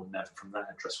email will never, from that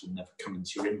address, will never come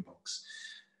into your inbox.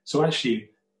 So actually,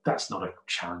 that's not a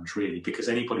challenge really, because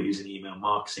anybody who's in email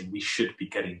marketing, we should be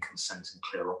getting consent and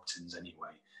clear opt-ins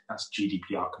anyway. That's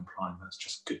GDPR compliant. That's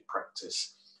just good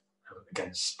practice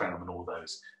against spam and all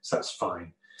those. So that's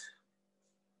fine.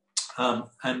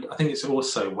 And I think it's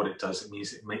also what it does, it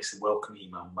means it makes the welcome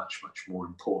email much, much more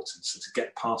important. So to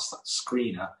get past that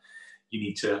screener, you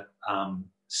need to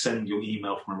send your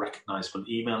email from a recognizable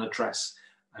email address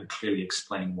and clearly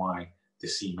explain why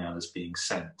this email is being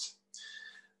sent.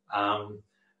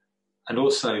 And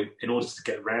also, in order to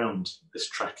get around this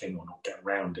tracking, or not get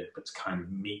around it, but to kind of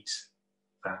meet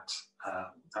that,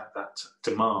 that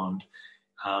demand,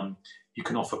 you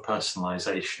can offer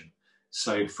personalization.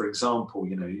 So, for example,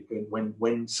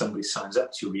 when somebody signs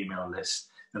up to your email list,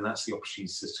 then that's the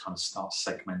opportunity to kind of start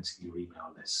segmenting your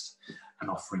email list and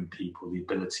offering people the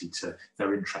ability to, if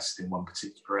they're interested in one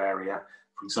particular area.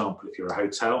 For example, if you're a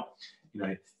hotel,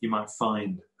 you might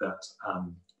find that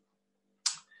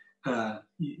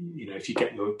if you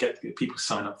get people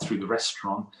sign up through the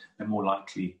restaurant, they're more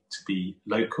likely to be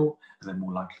local and they're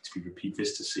more likely to be repeat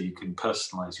visitors. So you can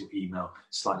personalize your email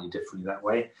slightly differently that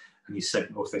way. And you said,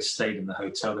 or if they stayed in the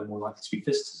hotel, they're more likely to be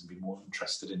visitors and be more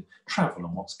interested in travel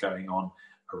and what's going on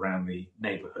around the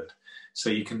neighborhood. So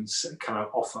you can kind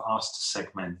of ask to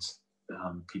segment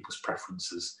people's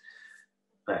preferences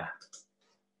there.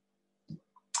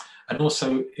 And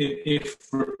also, if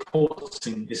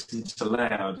reporting isn't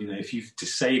allowed, if you've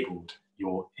disabled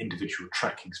your individual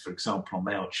trackings, for example, on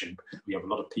MailChimp, we have a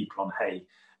lot of people on Hey,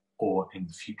 or in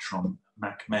the future on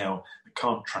Mac Mail, that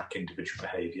can't track individual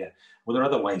behavior. Well, there are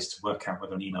other ways to work out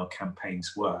whether an email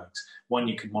campaign's worked. One,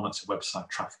 you can monitor website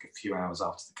traffic a few hours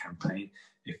after the campaign.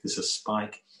 If there's a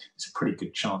spike, it's a pretty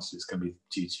good chance that it's going to be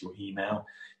due to your email.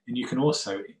 And you can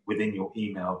also, within your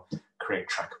email, create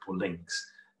trackable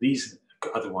links. These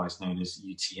are otherwise known as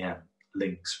UTM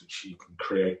links, which you can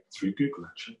create through Google,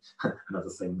 actually, and other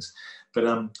things.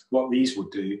 But what these will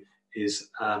do is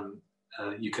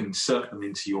you can insert them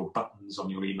into your buttons on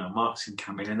your email marketing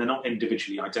campaign, and they're not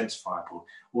individually identifiable.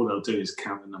 All they'll do is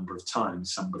count the number of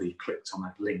times somebody clicked on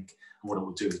that link, and what it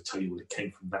will do is tell you what it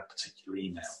came from that particular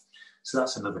email. So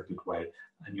that's another good way,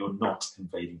 and you're not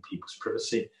invading people's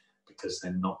privacy because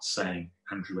they're not saying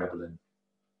Andrew Eberlin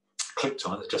clicked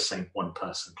on it, they're just saying one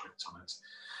person clicked on it.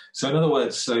 So in other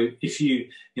words, so if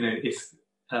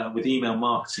with email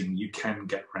marketing, you can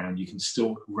get around, you can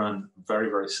still run very,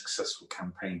 very successful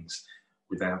campaigns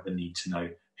without the need to know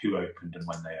who opened and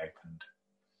when they opened.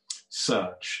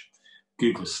 Search,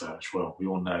 Google search, well, we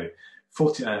all know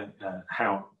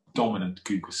how dominant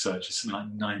Google search is.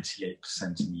 Something like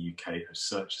 98% in the UK of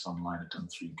searches online are done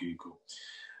through Google.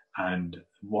 And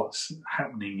what's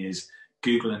happening is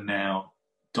Google are now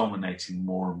dominating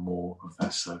more and more of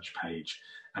their search page.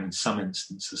 And in some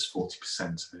instances,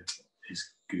 40% of it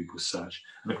is Google search.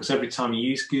 And of course, every time you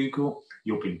use Google,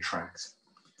 you're being tracked.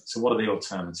 So what are the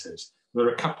alternatives? There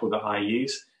are a couple that I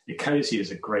use. Ecosia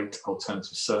is a great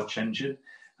alternative search engine.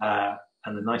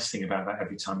 And the nice thing about that,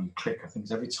 every time you click, I think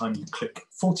is every time you click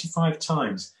 45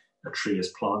 times, a tree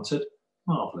is planted.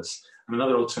 Marvellous. And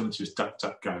another alternative is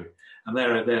DuckDuckGo. And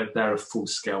they're a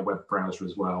full-scale web browser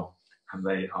as well. And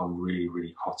they are really,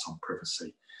 really hot on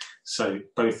privacy. So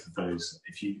both of those,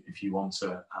 if you want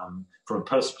to, from a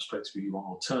personal perspective, if you want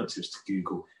alternatives to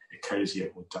Google,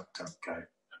 Ecosia or DuckDuckGo are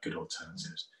good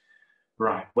alternatives.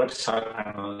 Right,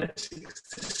 website analytics,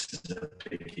 this is a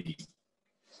biggie.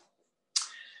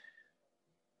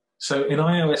 So in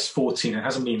iOS 14, it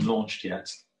hasn't been launched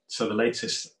yet. So the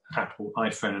latest Apple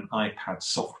iPhone and iPad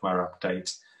software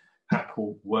update,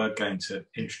 Apple were going to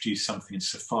introduce something in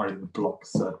Safari that would block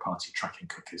third-party tracking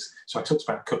cookies. So I talked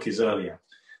about cookies earlier,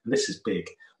 and this is big.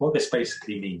 What this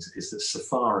basically means is that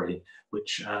Safari,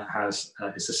 which is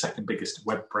the second biggest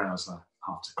web browser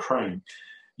after Chrome,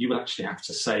 you will actually have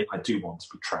to say, I do want to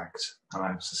be tracked. And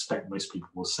I suspect most people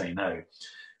will say no.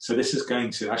 So this is going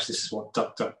to, actually this is what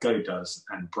DuckDuckGo does,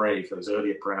 and Brave, those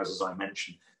earlier browsers I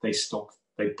mentioned, they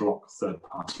block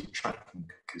third-party tracking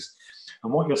cookies.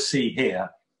 And what you'll see here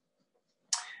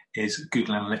is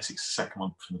Google Analytics, the second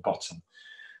one from the bottom.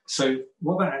 So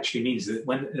what that actually means is that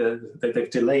when they've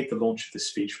delayed the launch of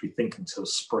this feature, we think until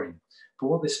spring. But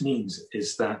what this means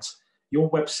is that your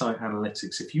website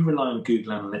analytics, if you rely on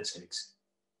Google Analytics,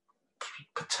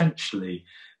 potentially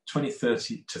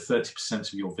 30 to 30%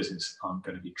 of your visits aren't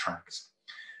going to be tracked.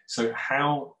 So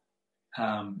how,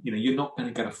 you're not going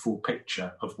to get a full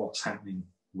picture of what's happening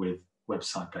with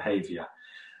website behavior.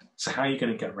 So how are you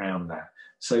going to get around that?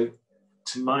 So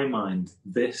to my mind,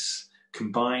 this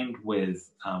combined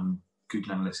with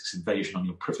Google Analytics invasion on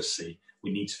your privacy,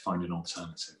 we need to find an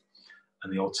alternative.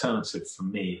 And the alternative for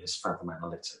me is Fathom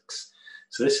Analytics.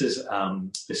 So this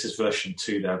is version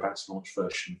 2. They're about to launch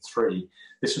version 3.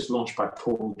 This was launched by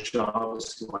Paul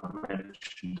Jarvis, who I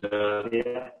mentioned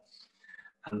earlier.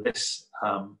 And this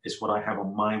is what I have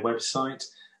on my website.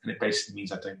 And it basically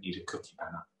means I don't need a cookie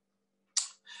banner.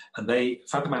 And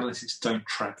Fathom Analytics don't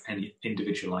track any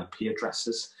individual IP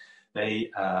addresses.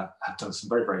 They have done some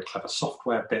very, very clever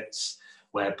software bits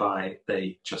whereby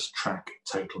they just track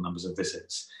total numbers of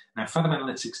visits. Now, Fathom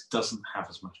Analytics doesn't have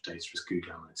as much data as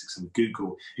Google Analytics. And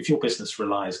Google, if your business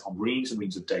relies on reams and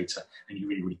reams of data and you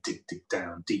really, really dig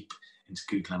down deep into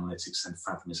Google Analytics, then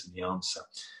Fathom isn't the answer.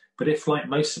 But if, like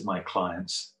most of my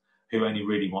clients, who only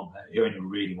really want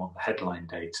the headline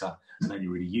data and only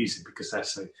really use it because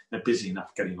they're busy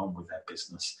enough getting on with their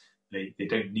business, they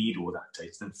don't need all that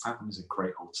data, then Fathom is a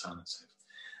great alternative.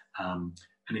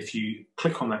 And if you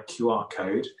click on that QR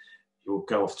code, you'll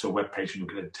go off to a web page and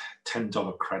you'll get a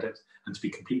 $10 credit. And to be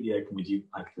completely open with you,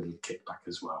 I get a little kickback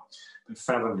as well. But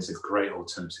Fathom is a great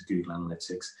alternative to Google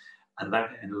Analytics. And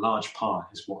that, in large part,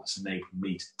 is what's enabled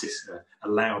me to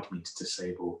allowed me to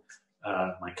disable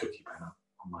my cookie banner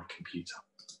on my computer.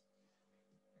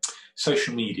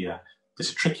 Social media.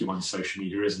 It's a tricky one, social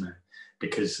media, isn't it?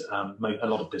 Because a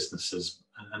lot of businesses,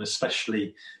 and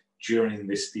especially during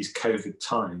these COVID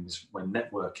times when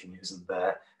networking isn't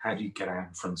there, how do you get out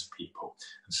in front of people?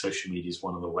 And social media is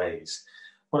one of the ways.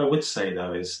 What I would say,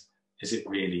 though, is it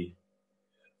really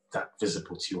that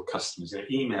visible to your customers?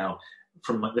 Email,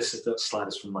 that slide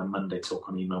is from my Monday talk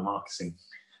on email marketing.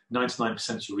 99%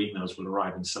 of your emails will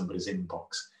arrive in somebody's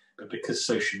inbox. But because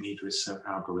social media is so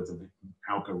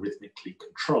algorithmically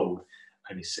controlled,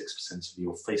 only 6% of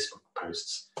your Facebook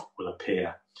posts will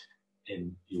appear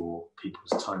in your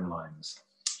people's timelines.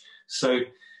 So,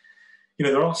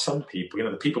 there are some people,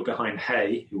 the people behind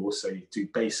Hey, who also do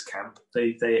Basecamp,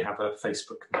 they have a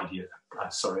Facebook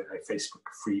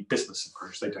free business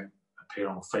approach. They don't appear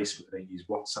on Facebook, they don't use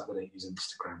WhatsApp, they don't use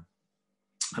Instagram.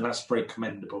 And that's very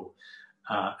commendable.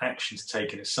 actions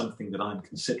taken. It's something that I'm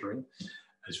considering,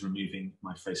 as removing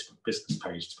my Facebook business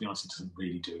page. To be honest, it doesn't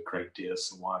really do a great deal,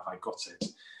 so why have I got it?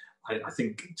 I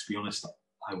think, to be honest,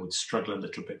 I would struggle a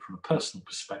little bit from a personal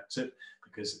perspective,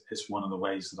 because it's one of the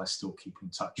ways that I still keep in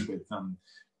touch with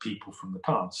people from the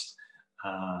past.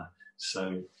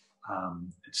 So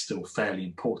it's still fairly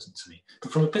important to me.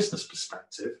 But from a business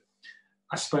perspective,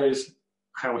 I suppose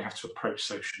how we have to approach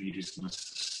social media is in a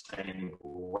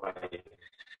sustainable way.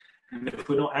 And if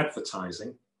we're not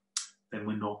advertising, then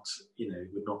we're not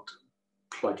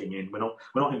plugging in. We're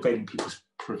not invading people's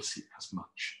privacy as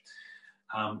much.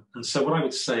 And so what I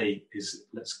would say is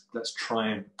let's try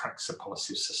and practice a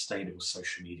policy of sustainable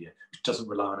social media, which doesn't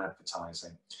rely on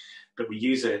advertising, but we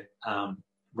use it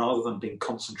rather than being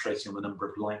concentrating on the number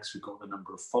of likes we've got, the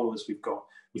number of followers we've got.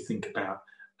 We think about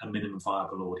a minimum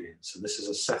viable audience. So this is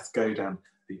a Seth Godin,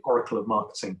 the Oracle of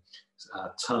Marketing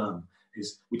term.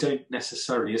 Is we don't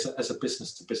necessarily, as a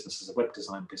business to business, as a web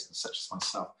design business such as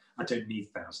myself, I don't need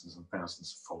thousands and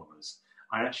thousands of followers.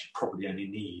 I actually probably only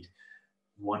need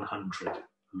 100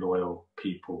 loyal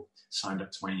people signed up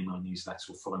to my email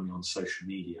newsletter or follow me on social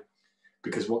media.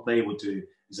 Because what they will do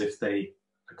is, if they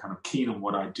are kind of keen on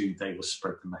what I do, they will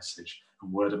spread the message.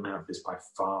 And word of mouth is by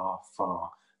far, far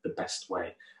the best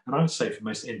way. And I would say for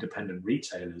most independent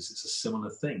retailers, it's a similar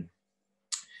thing.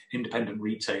 Independent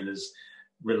retailers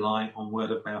rely on word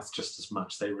of mouth just as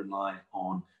much. They rely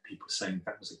on people saying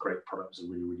that was a great product, it was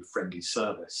a really, really friendly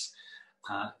service.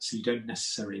 So you don't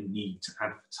necessarily need to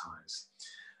advertise.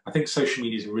 I think social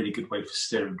media is a really good way for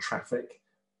steering traffic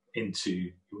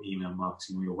into your email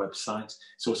marketing or your website.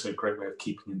 It's also a great way of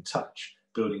keeping in touch,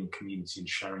 building a community and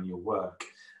sharing your work.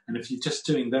 And if you're just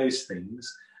doing those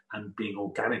things and being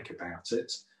organic about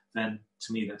it, then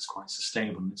to me that's quite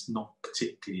sustainable, and it's not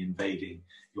particularly invading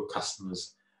your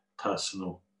customers'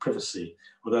 personal privacy.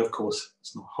 Although, of course,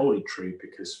 it's not wholly true,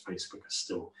 because Facebook is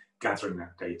still gathering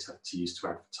that data to use to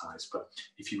advertise. But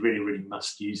if you really, really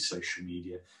must use social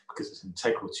media because it's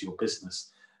integral to your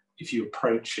business, if you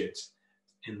approach it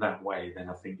in that way, then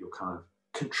I think you're kind of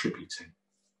contributing.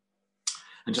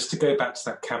 And just to go back to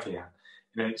that caveat,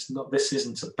 this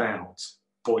isn't about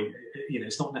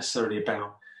it's not necessarily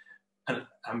about an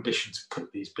ambition to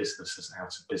put these businesses out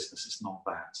of business. It's not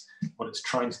that. What it's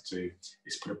trying to do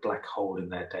is put a black hole in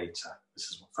their data. This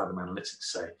is what Fathom Analytics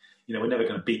say. We're never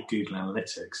going to beat Google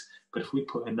Analytics, but if we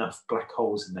put enough black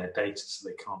holes in their data so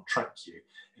they can't track you,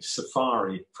 if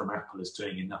Safari from Apple is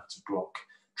doing enough to block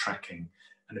tracking,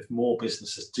 and if more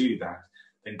businesses do that,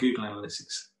 then Google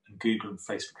Analytics and Google and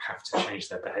Facebook have to change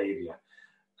their behavior.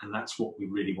 And that's what we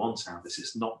really want out of this.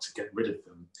 It's not to get rid of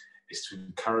them, is to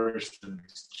encourage them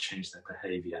to change their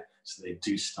behavior so they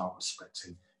do start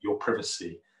respecting your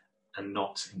privacy and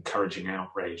not encouraging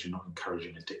outrage and not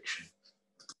encouraging addiction.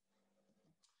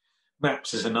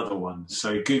 Maps is another one.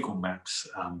 So Google Maps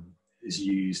is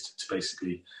used to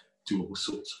basically do all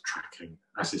sorts of tracking,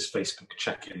 as is Facebook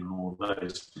Check-in and all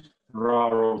those. There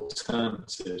are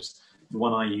alternatives. The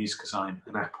one I use, because I'm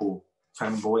an Apple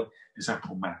fanboy, is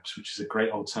Apple Maps, which is a great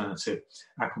alternative.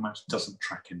 Apple Maps doesn't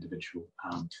track individual.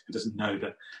 It doesn't know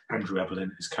that Andrew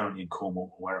Evelyn is currently in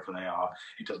Cornwall or wherever they are.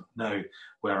 It doesn't know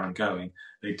where I'm going.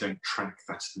 They don't track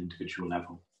that at an individual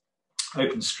level.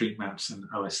 OpenStreetMaps and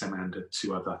OSM and are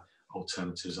two other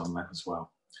alternatives on that as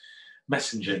well.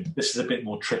 Messaging, this is a bit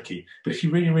more tricky, but if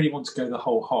you really, really want to go the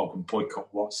whole hog and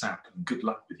boycott WhatsApp, and good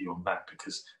luck with you on that,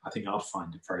 because I think I'll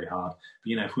find it very hard.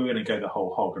 But if we're going to go the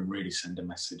whole hog and really send a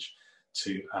message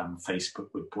to Facebook,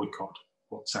 with boycott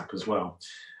WhatsApp as well.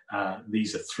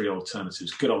 These are three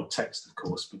alternatives. Good old text, of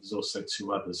course, but there's also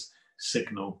two others.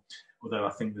 Signal, although I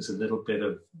think there's a little bit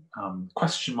of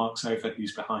question marks over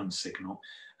who's behind Signal,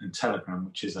 and Telegram,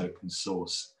 which is open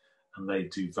source, and they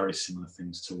do very similar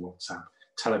things to WhatsApp.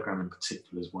 Telegram in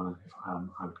particular is one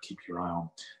I would keep your eye on,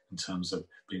 in terms of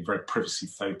being very privacy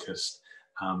focused,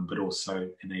 but also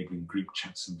enabling group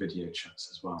chats and video chats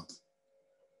as well.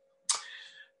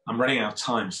 I'm running out of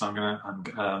time, so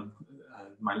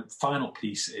my final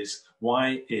piece is,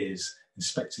 why is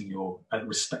respecting your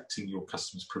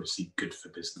customers' privacy good for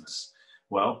business?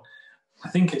 Well, I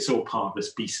think it's all part of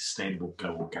this be sustainable,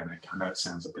 go organic. I know it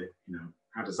sounds a bit,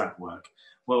 how does that work?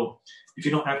 Well, if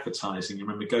you're not advertising,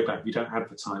 remember, go back, if you don't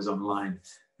advertise online,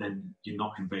 then you're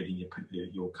not invading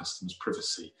your customers'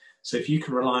 privacy. So if you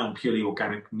can rely on purely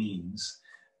organic means,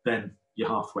 then you're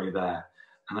halfway there.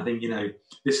 And I think,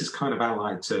 this is kind of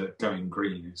allied to going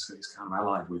green. It's kind of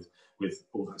allied with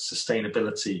all that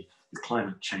sustainability, with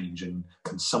climate change and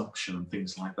consumption and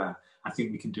things like that. I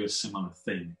think we can do a similar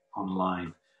thing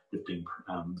online with being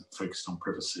focused on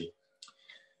privacy.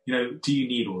 Do you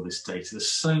need all this data?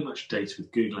 There's so much data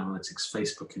with Google Analytics,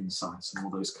 Facebook Insights, and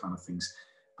all those kind of things.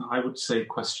 But I would say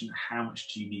question, how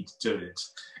much do you need to do it?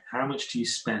 How much do you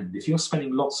spend? If you're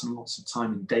spending lots and lots of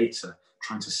time in data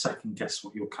trying to second guess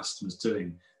what your customer's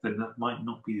doing, then that might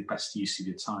not be the best use of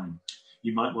your time.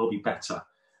 You might well be better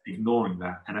ignoring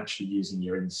that and actually using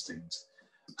your instinct.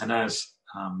 And as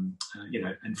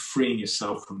and freeing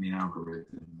yourself from the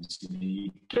algorithms,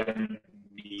 you don't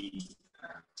need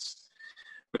that.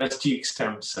 But as Duke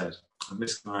Stamp said, and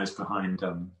this guy is behind,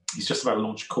 he's just about to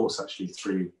launch a course actually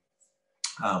through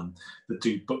the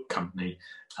Do Book Company,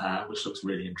 which looks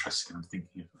really interesting. I'm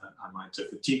thinking I might do it.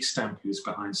 But Duke Stamp, who is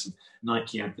behind some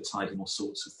Nike advertising, all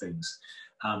sorts of things,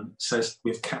 says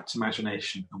we've capped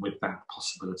imagination, and with that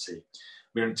possibility,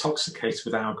 we're intoxicated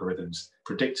with algorithms,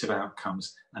 predictive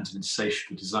outcomes, and an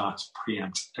insatiable desire to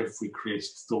preempt every creative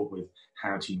thought with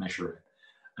how do you measure it?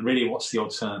 And really, what's the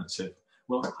alternative?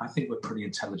 Well, I think we're pretty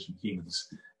intelligent humans,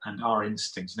 and our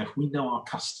instincts, and if we know our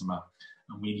customer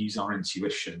and we use our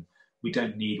intuition, we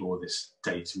don't need all this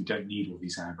data. We don't need all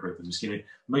these algorithms.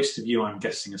 Most of you, I'm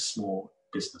guessing, are small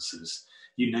businesses.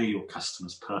 You know your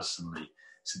customers personally.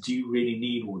 So do you really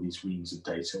need all these reams of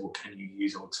data, or can you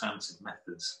use alternative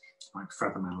methods like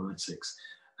Fathom Analytics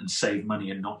and save money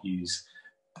and not use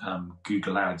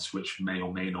Google Ads, which may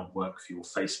or may not work for your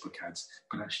Facebook ads,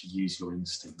 but actually use your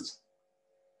instincts?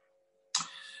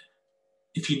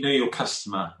 If you know your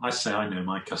customer, I say I know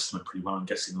my customer pretty well. I'm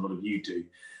guessing a lot of you do.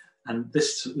 And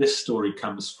this story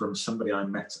comes from somebody I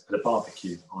met at a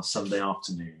barbecue on a Sunday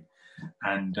afternoon.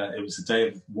 And it was the day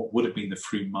of what would have been the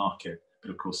Frome Market, but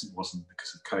of course it wasn't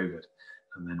because of COVID,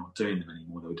 and they're not doing them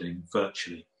anymore. They were doing them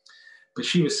virtually. But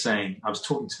she was saying, I was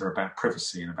talking to her about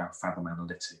privacy and about Fathom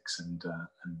Analytics and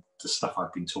the stuff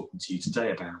I've been talking to you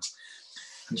today about.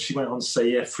 And she went on to say,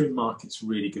 yeah, Frome Market's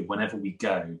really good. Whenever we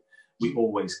go, we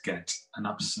always get an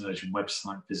upsurge in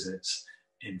website visits,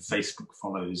 in Facebook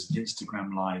follows,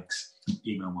 Instagram likes,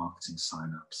 email marketing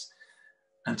signups.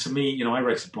 And to me, I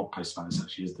wrote a blog post about this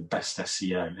actually as the best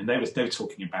SEO. And they were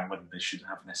talking about whether they should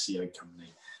have an SEO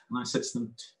company. And I said to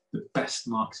them, the best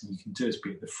marketing you can do is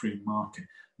be at the Frome Market.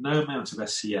 No amount of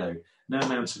SEO, no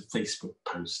amount of Facebook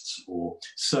posts or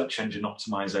search engine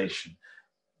optimization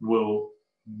will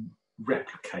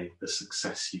replicate the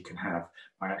success you can have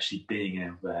by actually being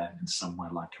out there in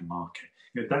somewhere like a market.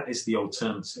 That is the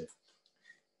alternative.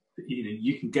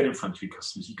 You can get in front of your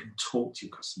customers, you can talk to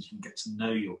your customers, you can get to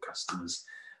know your customers,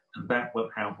 and that will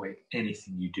outweigh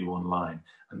anything you do online.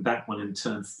 And that will in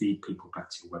turn feed people back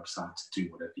to your website to do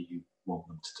whatever you want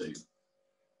them to do.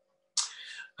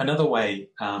 Another way,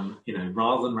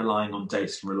 rather than relying on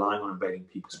data and relying on invading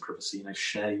people's privacy,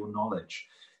 share your knowledge.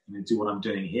 Do what I'm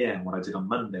doing here and what I did on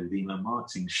Monday with email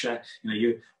marketing. Share.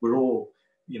 We're all,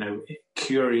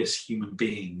 curious human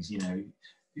beings.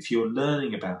 If you're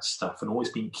learning about stuff and always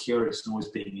being curious and always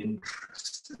being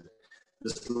interested,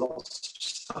 there's lots of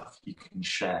stuff you can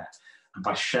share. And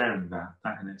by sharing that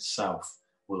in itself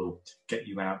will get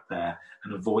you out there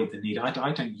and avoid the need. I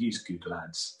don't use Google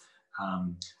Ads.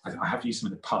 I have used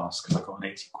them in the past because I got an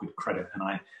 80 quid credit, and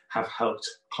I have helped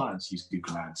clients use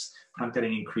Google Ads, but I'm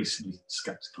getting increasingly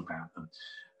skeptical about them.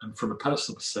 And from a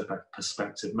personal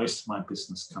perspective, most of my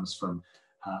business comes from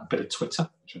a bit of Twitter,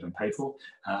 which I don't pay for,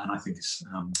 and I think it's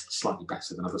slightly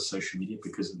better than other social media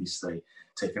because at least they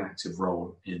take an active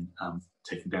role in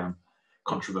taking down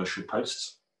controversial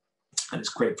posts. And it's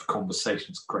great for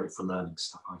conversation, it's great for learning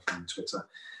stuff, I find Twitter.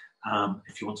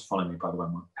 If you want to follow me, by the way,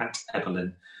 I'm at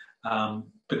Evelyn.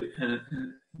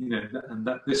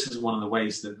 This is one of the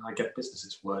ways that I get business.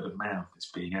 It's word of mouth.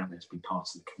 It's being out there. It's being part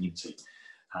of the community,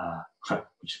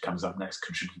 which comes up next.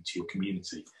 Contribute to your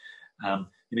community.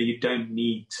 You don't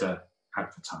need to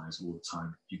advertise all the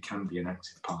time. You can be an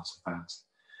active part of that,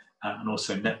 and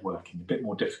also networking. A bit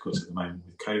more difficult at the moment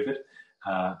with COVID,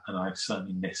 and I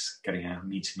certainly miss getting out and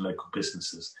meeting local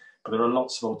businesses. But there are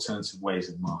lots of alternative ways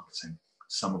of marketing.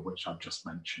 Some of which I've just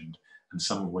mentioned, and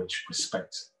some of which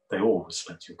they all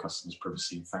respect your customers'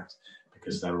 privacy, in fact,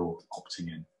 because they're all opting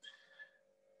in.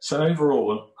 So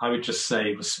overall, I would just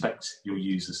say respect your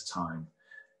users' time.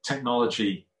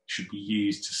 Technology should be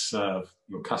used to serve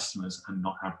your customers and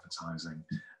not advertising.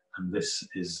 And this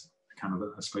is kind of,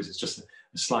 I suppose it's just a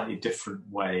slightly different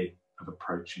way of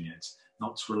approaching it,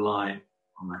 not to rely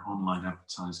on that online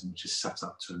advertising, which is set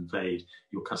up to invade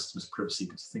your customers' privacy,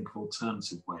 but to think of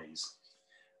alternative ways.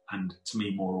 And to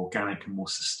me, more organic and more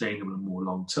sustainable and more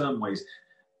long-term ways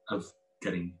of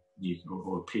getting you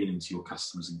or appealing to your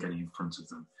customers and getting in front of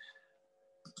them.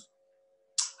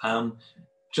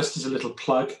 Just as a little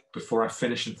plug before I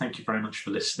finish, and thank you very much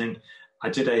for listening, I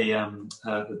did a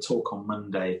talk on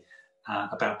Monday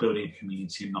about building a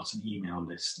community and not an email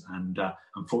list. And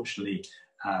unfortunately,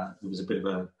 there was a bit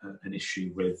of an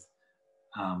issue with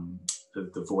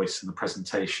the voice and the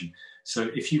presentation. So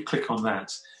if you click on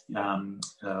that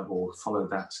or follow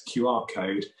that QR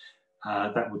code,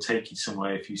 that will take you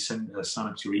somewhere. If you sign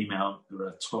up to your email, there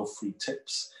are 12 free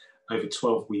tips over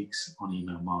 12 weeks on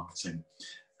email marketing.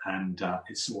 And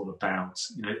it's all about,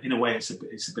 in a way, it's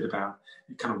a bit about,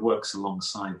 it kind of works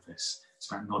alongside this.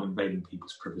 It's about not invading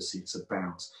people's privacy. It's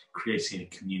about creating a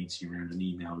community around an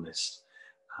email list.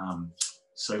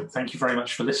 So thank you very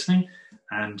much for listening.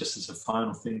 And just as a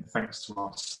final thing, thanks to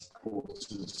our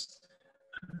supporters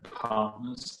and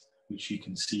partners, which you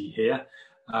can see here.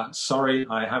 Sorry,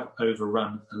 I have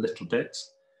overrun a little bit.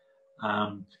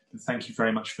 But thank you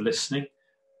very much for listening.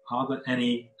 Are there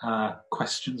any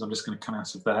questions? I'm just going to come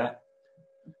out of there.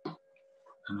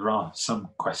 And there are some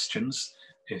questions,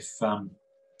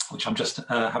 which I'm just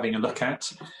having a look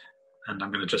at. And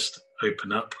I'm going to just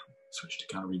open up, switch to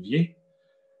gallery view.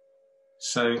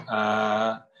 So,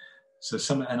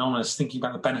 some anonymous thinking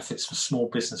about the benefits for small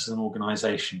businesses and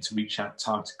organisations to reach out to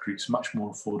targeted groups, much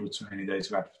more affordable to only those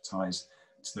who advertise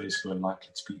to those who are likely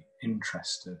to be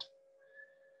interested.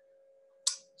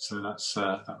 So that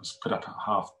was put up at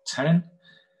 9:30.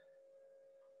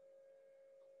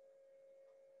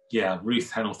 Yeah,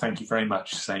 Ruth Hennell, thank you very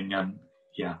much, saying,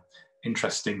 yeah,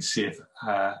 interesting to see if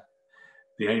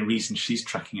the only reason she's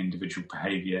tracking individual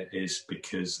behaviour is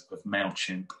because of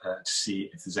MailChimp to see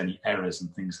if there's any errors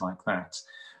and things like that.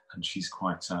 And she's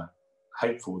quite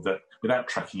hopeful that without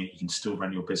tracking it, you can still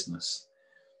run your business.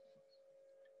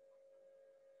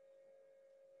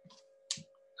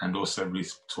 And also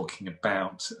Ruth talking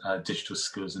about digital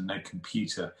skills and no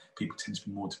computer. People tend to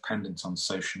be more dependent on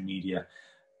social media.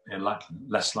 They're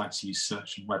less likely to use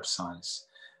search and websites.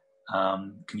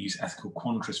 Can use ethical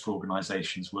quandaries for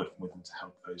organisations, working with them to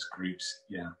help those groups.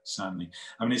 Yeah, certainly.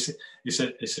 I mean, it's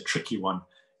a tricky one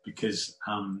because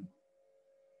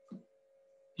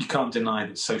you can't deny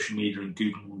that social media and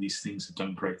Google and all these things have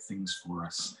done great things for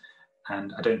us.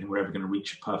 And I don't think we're ever going to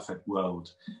reach a perfect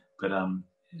world. But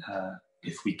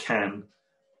if we can,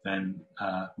 then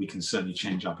we can certainly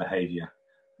change our behaviour.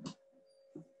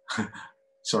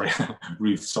 Sorry,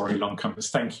 Ruth, sorry, long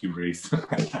comments. Thank you, Ruth.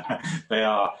 They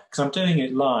are, because I'm doing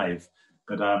it live,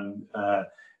 but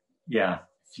yeah,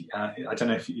 I don't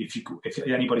know if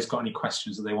anybody's got any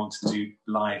questions that they want to do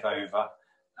live over,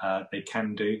 they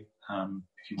can do.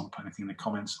 If you want to put anything in the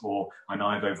comments, or I know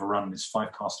I've overrun, it's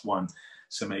 1:05,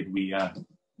 so maybe we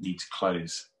need to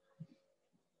close.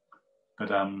 But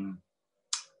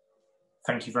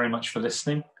thank you very much for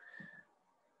listening,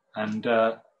 and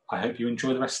I hope you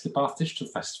enjoy the rest of the Bath Digital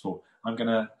Festival. I'm going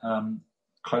to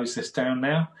close this down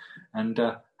now, and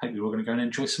hope you're all going to go and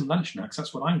enjoy some lunch now, because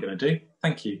that's what I'm going to do.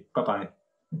 Thank you. Bye-bye.